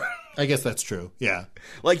there. I guess that's true, yeah.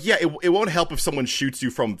 Like, yeah, it won't help if someone shoots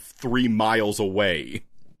you from 3 miles away.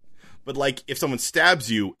 But, like, if someone stabs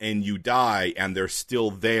you and you die and they're still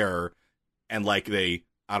there and, like, they,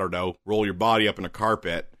 I don't know, roll your body up in a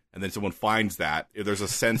carpet and then someone finds that, there's a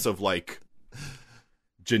sense of, like,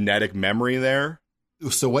 genetic memory there.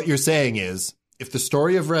 So what you're saying is, if the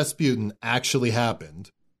story of Rasputin actually happened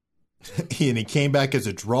and he came back as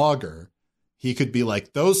a Draugr, he could be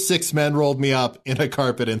like, those 6 men rolled me up in a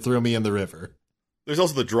carpet and threw me in the river. There's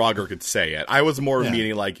also the Draugr could say it. I was more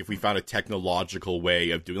meaning, like, if we found a technological way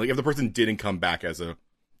of doing, like, if the person didn't come back as a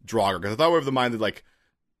Draugr. Because I thought we were of the mind that, like,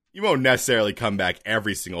 you won't necessarily come back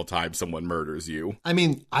every single time someone murders you. I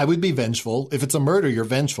mean, I would be vengeful. If it's a murder, you're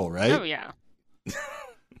vengeful, right? Oh, yeah.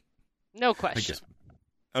 No question.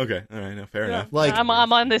 Okay, all right, no, fair enough. Like, I'm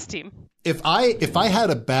on this team. If I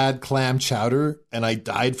had a bad clam chowder and I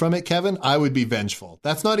died from it, Kevin, I would be vengeful.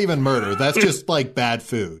 That's not even murder. That's just like bad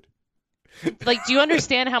food. Like, do you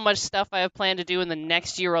understand how much stuff I have planned to do in the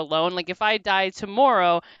next year alone? Like, if I die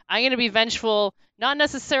tomorrow, I'm going to be vengeful, not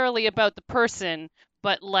necessarily about the person,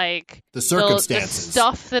 but like the circumstances, the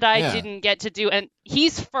stuff that I didn't get to do. And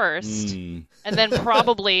he's first, and then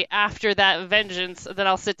probably after that vengeance, then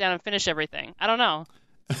I'll sit down and finish everything. I don't know.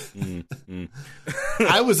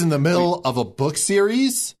 I was in the middle of a book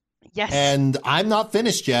series. Yes. And I'm not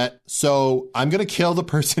finished yet, so I'm going to kill the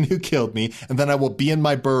person who killed me, and then I will be in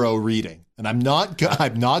my burrow reading. And I'm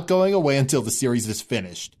not going away until the series is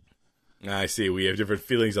finished. I see. We have different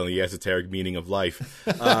feelings on the esoteric meaning of life.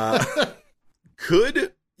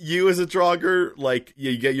 Could you, as a Draugr, like,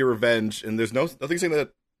 you get your revenge, and there's nothing saying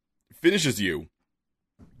that finishes you,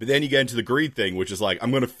 but then you get into the greed thing, which is like,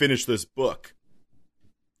 I'm going to finish this book.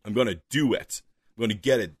 I'm going to do it. I'm going to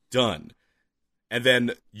get it done. And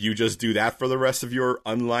then you just do that for the rest of your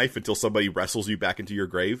unlife until somebody wrestles you back into your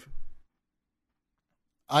grave?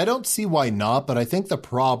 I don't see why not, but I think the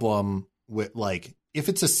problem with, like, if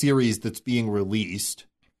it's a series that's being released,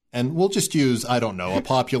 and we'll just use, I don't know, a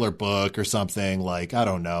popular book or something, like, I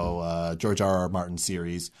don't know, George R.R. Martin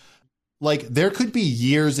series. Like, there could be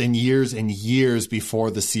years and years and years before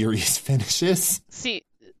the series finishes. See,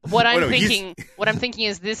 what I'm thinking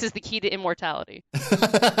is this is the key to immortality.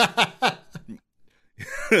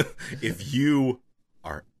 If you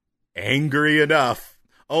are angry enough,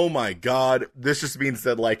 oh my God, this just means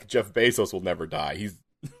that, like, Jeff Bezos will never die. He's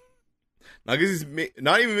not because he's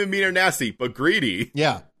not even mean or nasty, but greedy.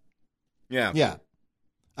 Yeah.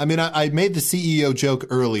 I mean, I made the CEO joke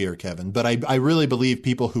earlier, Kevin, but I really believe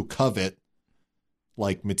people who covet,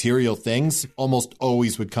 like, material things almost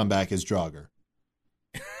always would come back as Draugr.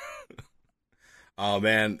 Oh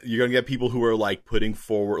man, you're gonna get people who are like putting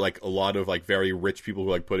forward, like, a lot of like very rich people who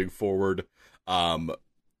are like putting forward, I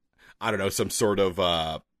don't know, some sort of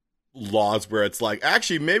laws where it's like,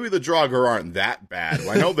 actually, maybe the Draugr aren't that bad.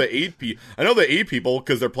 I know the eight people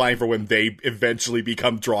because they're planning for when they eventually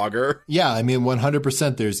become Draugr. Yeah, I mean,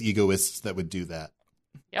 100% there's egoists that would do that.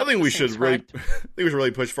 Yep, I think we should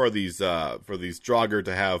really push for these Draugr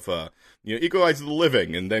to have equalize the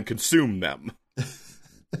living and then consume them.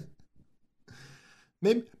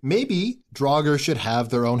 Maybe Draugr should have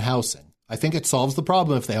their own housing. I think it solves the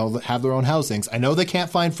problem if they have their own housings. I know they can't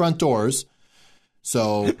find front doors,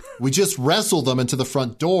 so we just wrestle them into the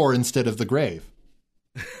front door instead of the grave.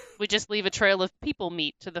 We just leave a trail of people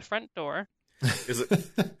meat to the front door. Is it?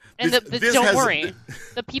 And this don't has- worry,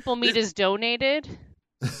 the people meat is donated.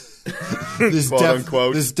 This, Quote,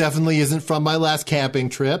 unquote. this definitely isn't from my last camping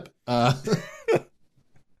trip.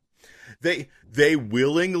 They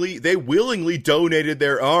willingly donated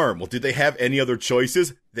their arm. Well, did they have any other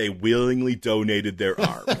choices? They willingly donated their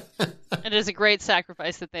arm. It is a great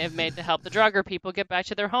sacrifice that they have made to help the Draugr people get back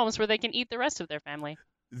to their homes where they can eat the rest of their family.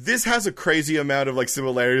 This has a crazy amount of like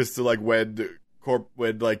similarities to like when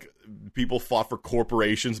like people fought for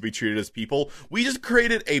corporations to be treated as people. We just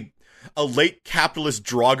created a late capitalist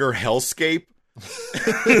Draugr hellscape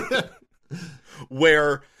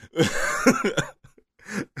where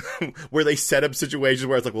where they set up situations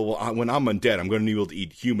where it's like, well, when I'm undead, I'm going to be able to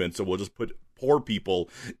eat humans, so we'll just put poor people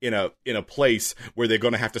in a place where they're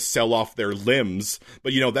going to have to sell off their limbs.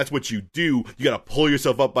 But that's what you do. You got to pull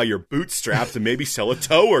yourself up by your bootstraps and maybe sell a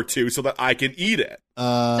toe or two so that I can eat it.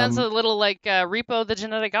 Sounds a little like Repo the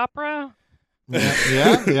Genetic Opera.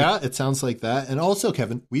 Yeah, it sounds like that. And also,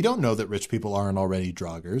 Kevin, we don't know that rich people aren't already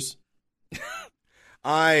Draugrs.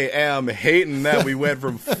 I am hating that we went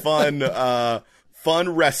from fun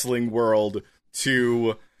wrestling world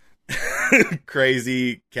to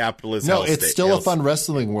crazy capitalist. No, it's still a fun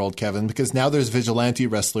wrestling world, Kevin, because now there's vigilante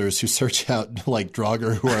wrestlers who search out like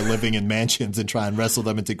Draugr who are living in mansions and try and wrestle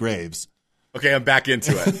them into graves. Okay, I'm back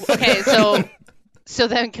into it. Okay, so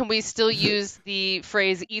then can we still use the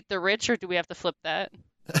phrase "eat the rich," or do we have to flip that?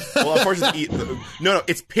 Well, unfortunately, no,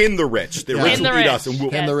 it's pin the rich. The rich Pin will the eat rich. us, and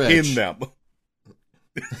we'll Pin the rich. pin them.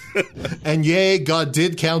 And yay, God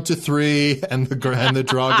did count to 3, and the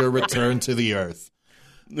Draugr returned to the earth.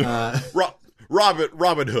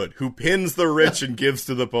 Robin Hood, who pins the rich and gives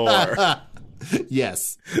to the poor.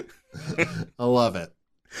 Yes. I love it.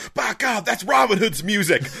 By God, that's Robin Hood's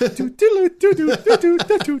music.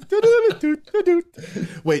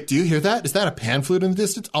 Wait, do you hear that? Is that a pan flute in the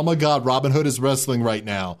distance? Oh my God, Robin Hood is wrestling right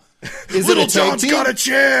now. Is Little it a tag John's team? got a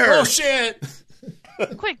chair. Oh shit!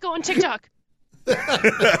 Quick, go on TikTok.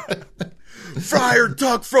 Friar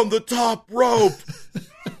Tuck from the top rope.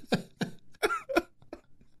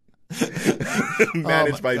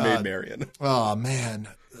 Managed by Maid Marian. Oh man,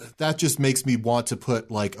 that just makes me want to put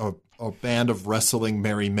like a band of wrestling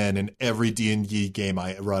merry men in every D&D game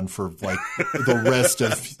I run for like the rest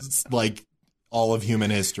of like all of human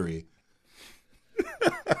history.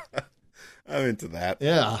 I'm into that.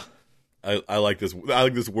 Yeah. I like this. I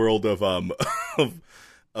like this world of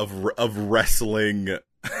of wrestling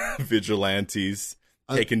vigilantes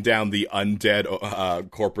taking down the undead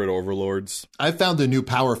corporate overlords. I found a new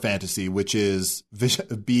power fantasy, which is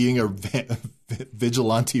being a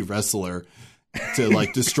vigilante wrestler to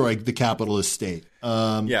like destroy the capitalist state.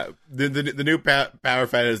 Yeah, the new power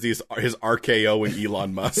fantasy is his RKO and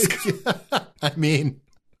Elon Musk. I mean,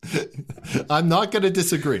 I'm not going to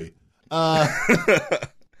disagree. Well,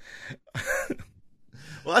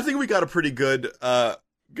 I think we got a pretty good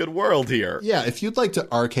world here. Yeah, if you'd like to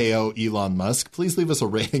RKO Elon Musk, please leave us a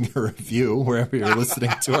rating or review wherever you're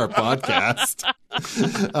listening to our podcast.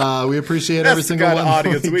 We appreciate every single the kind one. of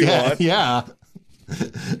audience we want. Yeah.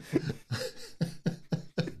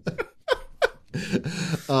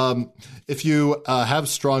 If you have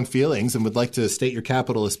strong feelings and would like to state your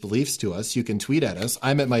capitalist beliefs to us, you can tweet at us.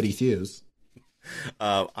 I'm at Mighty Thews.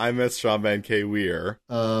 I'm at Strawman K. Weir.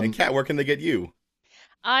 And Kat, where can they get you?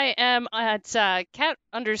 I am at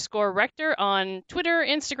cat_rector on Twitter,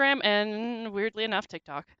 Instagram, and weirdly enough,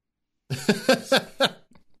 TikTok.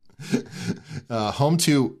 Home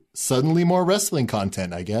to suddenly more wrestling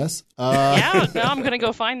content, I guess. Yeah, no, I'm going to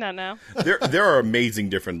go find that now. There are amazing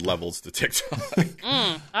different levels to TikTok.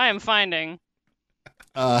 I am finding.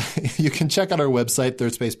 You can check out our website,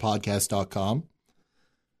 thirdspacepodcast.com.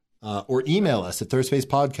 Or email us at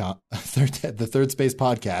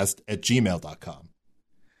thethirdSpacePodcast@gmail.com.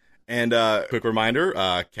 And quick reminder,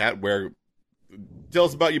 Kat, tell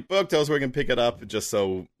us about your book. Tell us where we can pick it up, just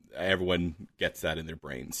so everyone gets that in their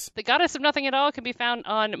brains. The Goddess of Nothing at All can be found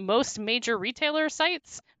on most major retailer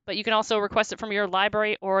sites, but you can also request it from your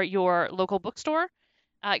library or your local bookstore.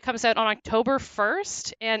 It comes out on October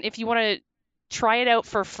 1st, and if you want to try it out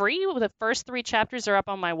for free, the first 3 chapters are up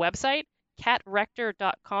on my website,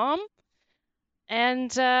 catrector.com.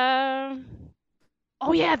 And,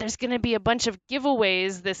 oh yeah, there's going to be a bunch of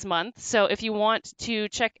giveaways this month. So if you want to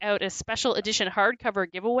check out a special edition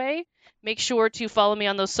hardcover giveaway, make sure to follow me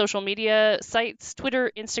on those social media sites,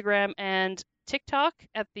 Twitter, Instagram, and TikTok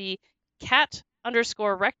at the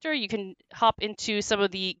cat_rector. You can hop into some of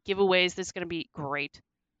the giveaways. This is going to be great.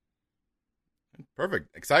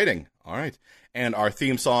 Perfect. Exciting. All right. And our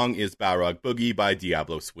theme song is Balrog Boogie by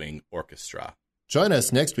Diablo Swing Orchestra. Join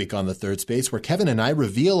us next week on The Third Space, where Kevin and I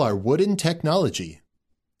reveal our wooden technology.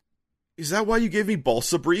 Is that why you gave me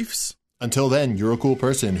balsa briefs? Until then, you're a cool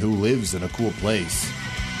person who lives in a cool place.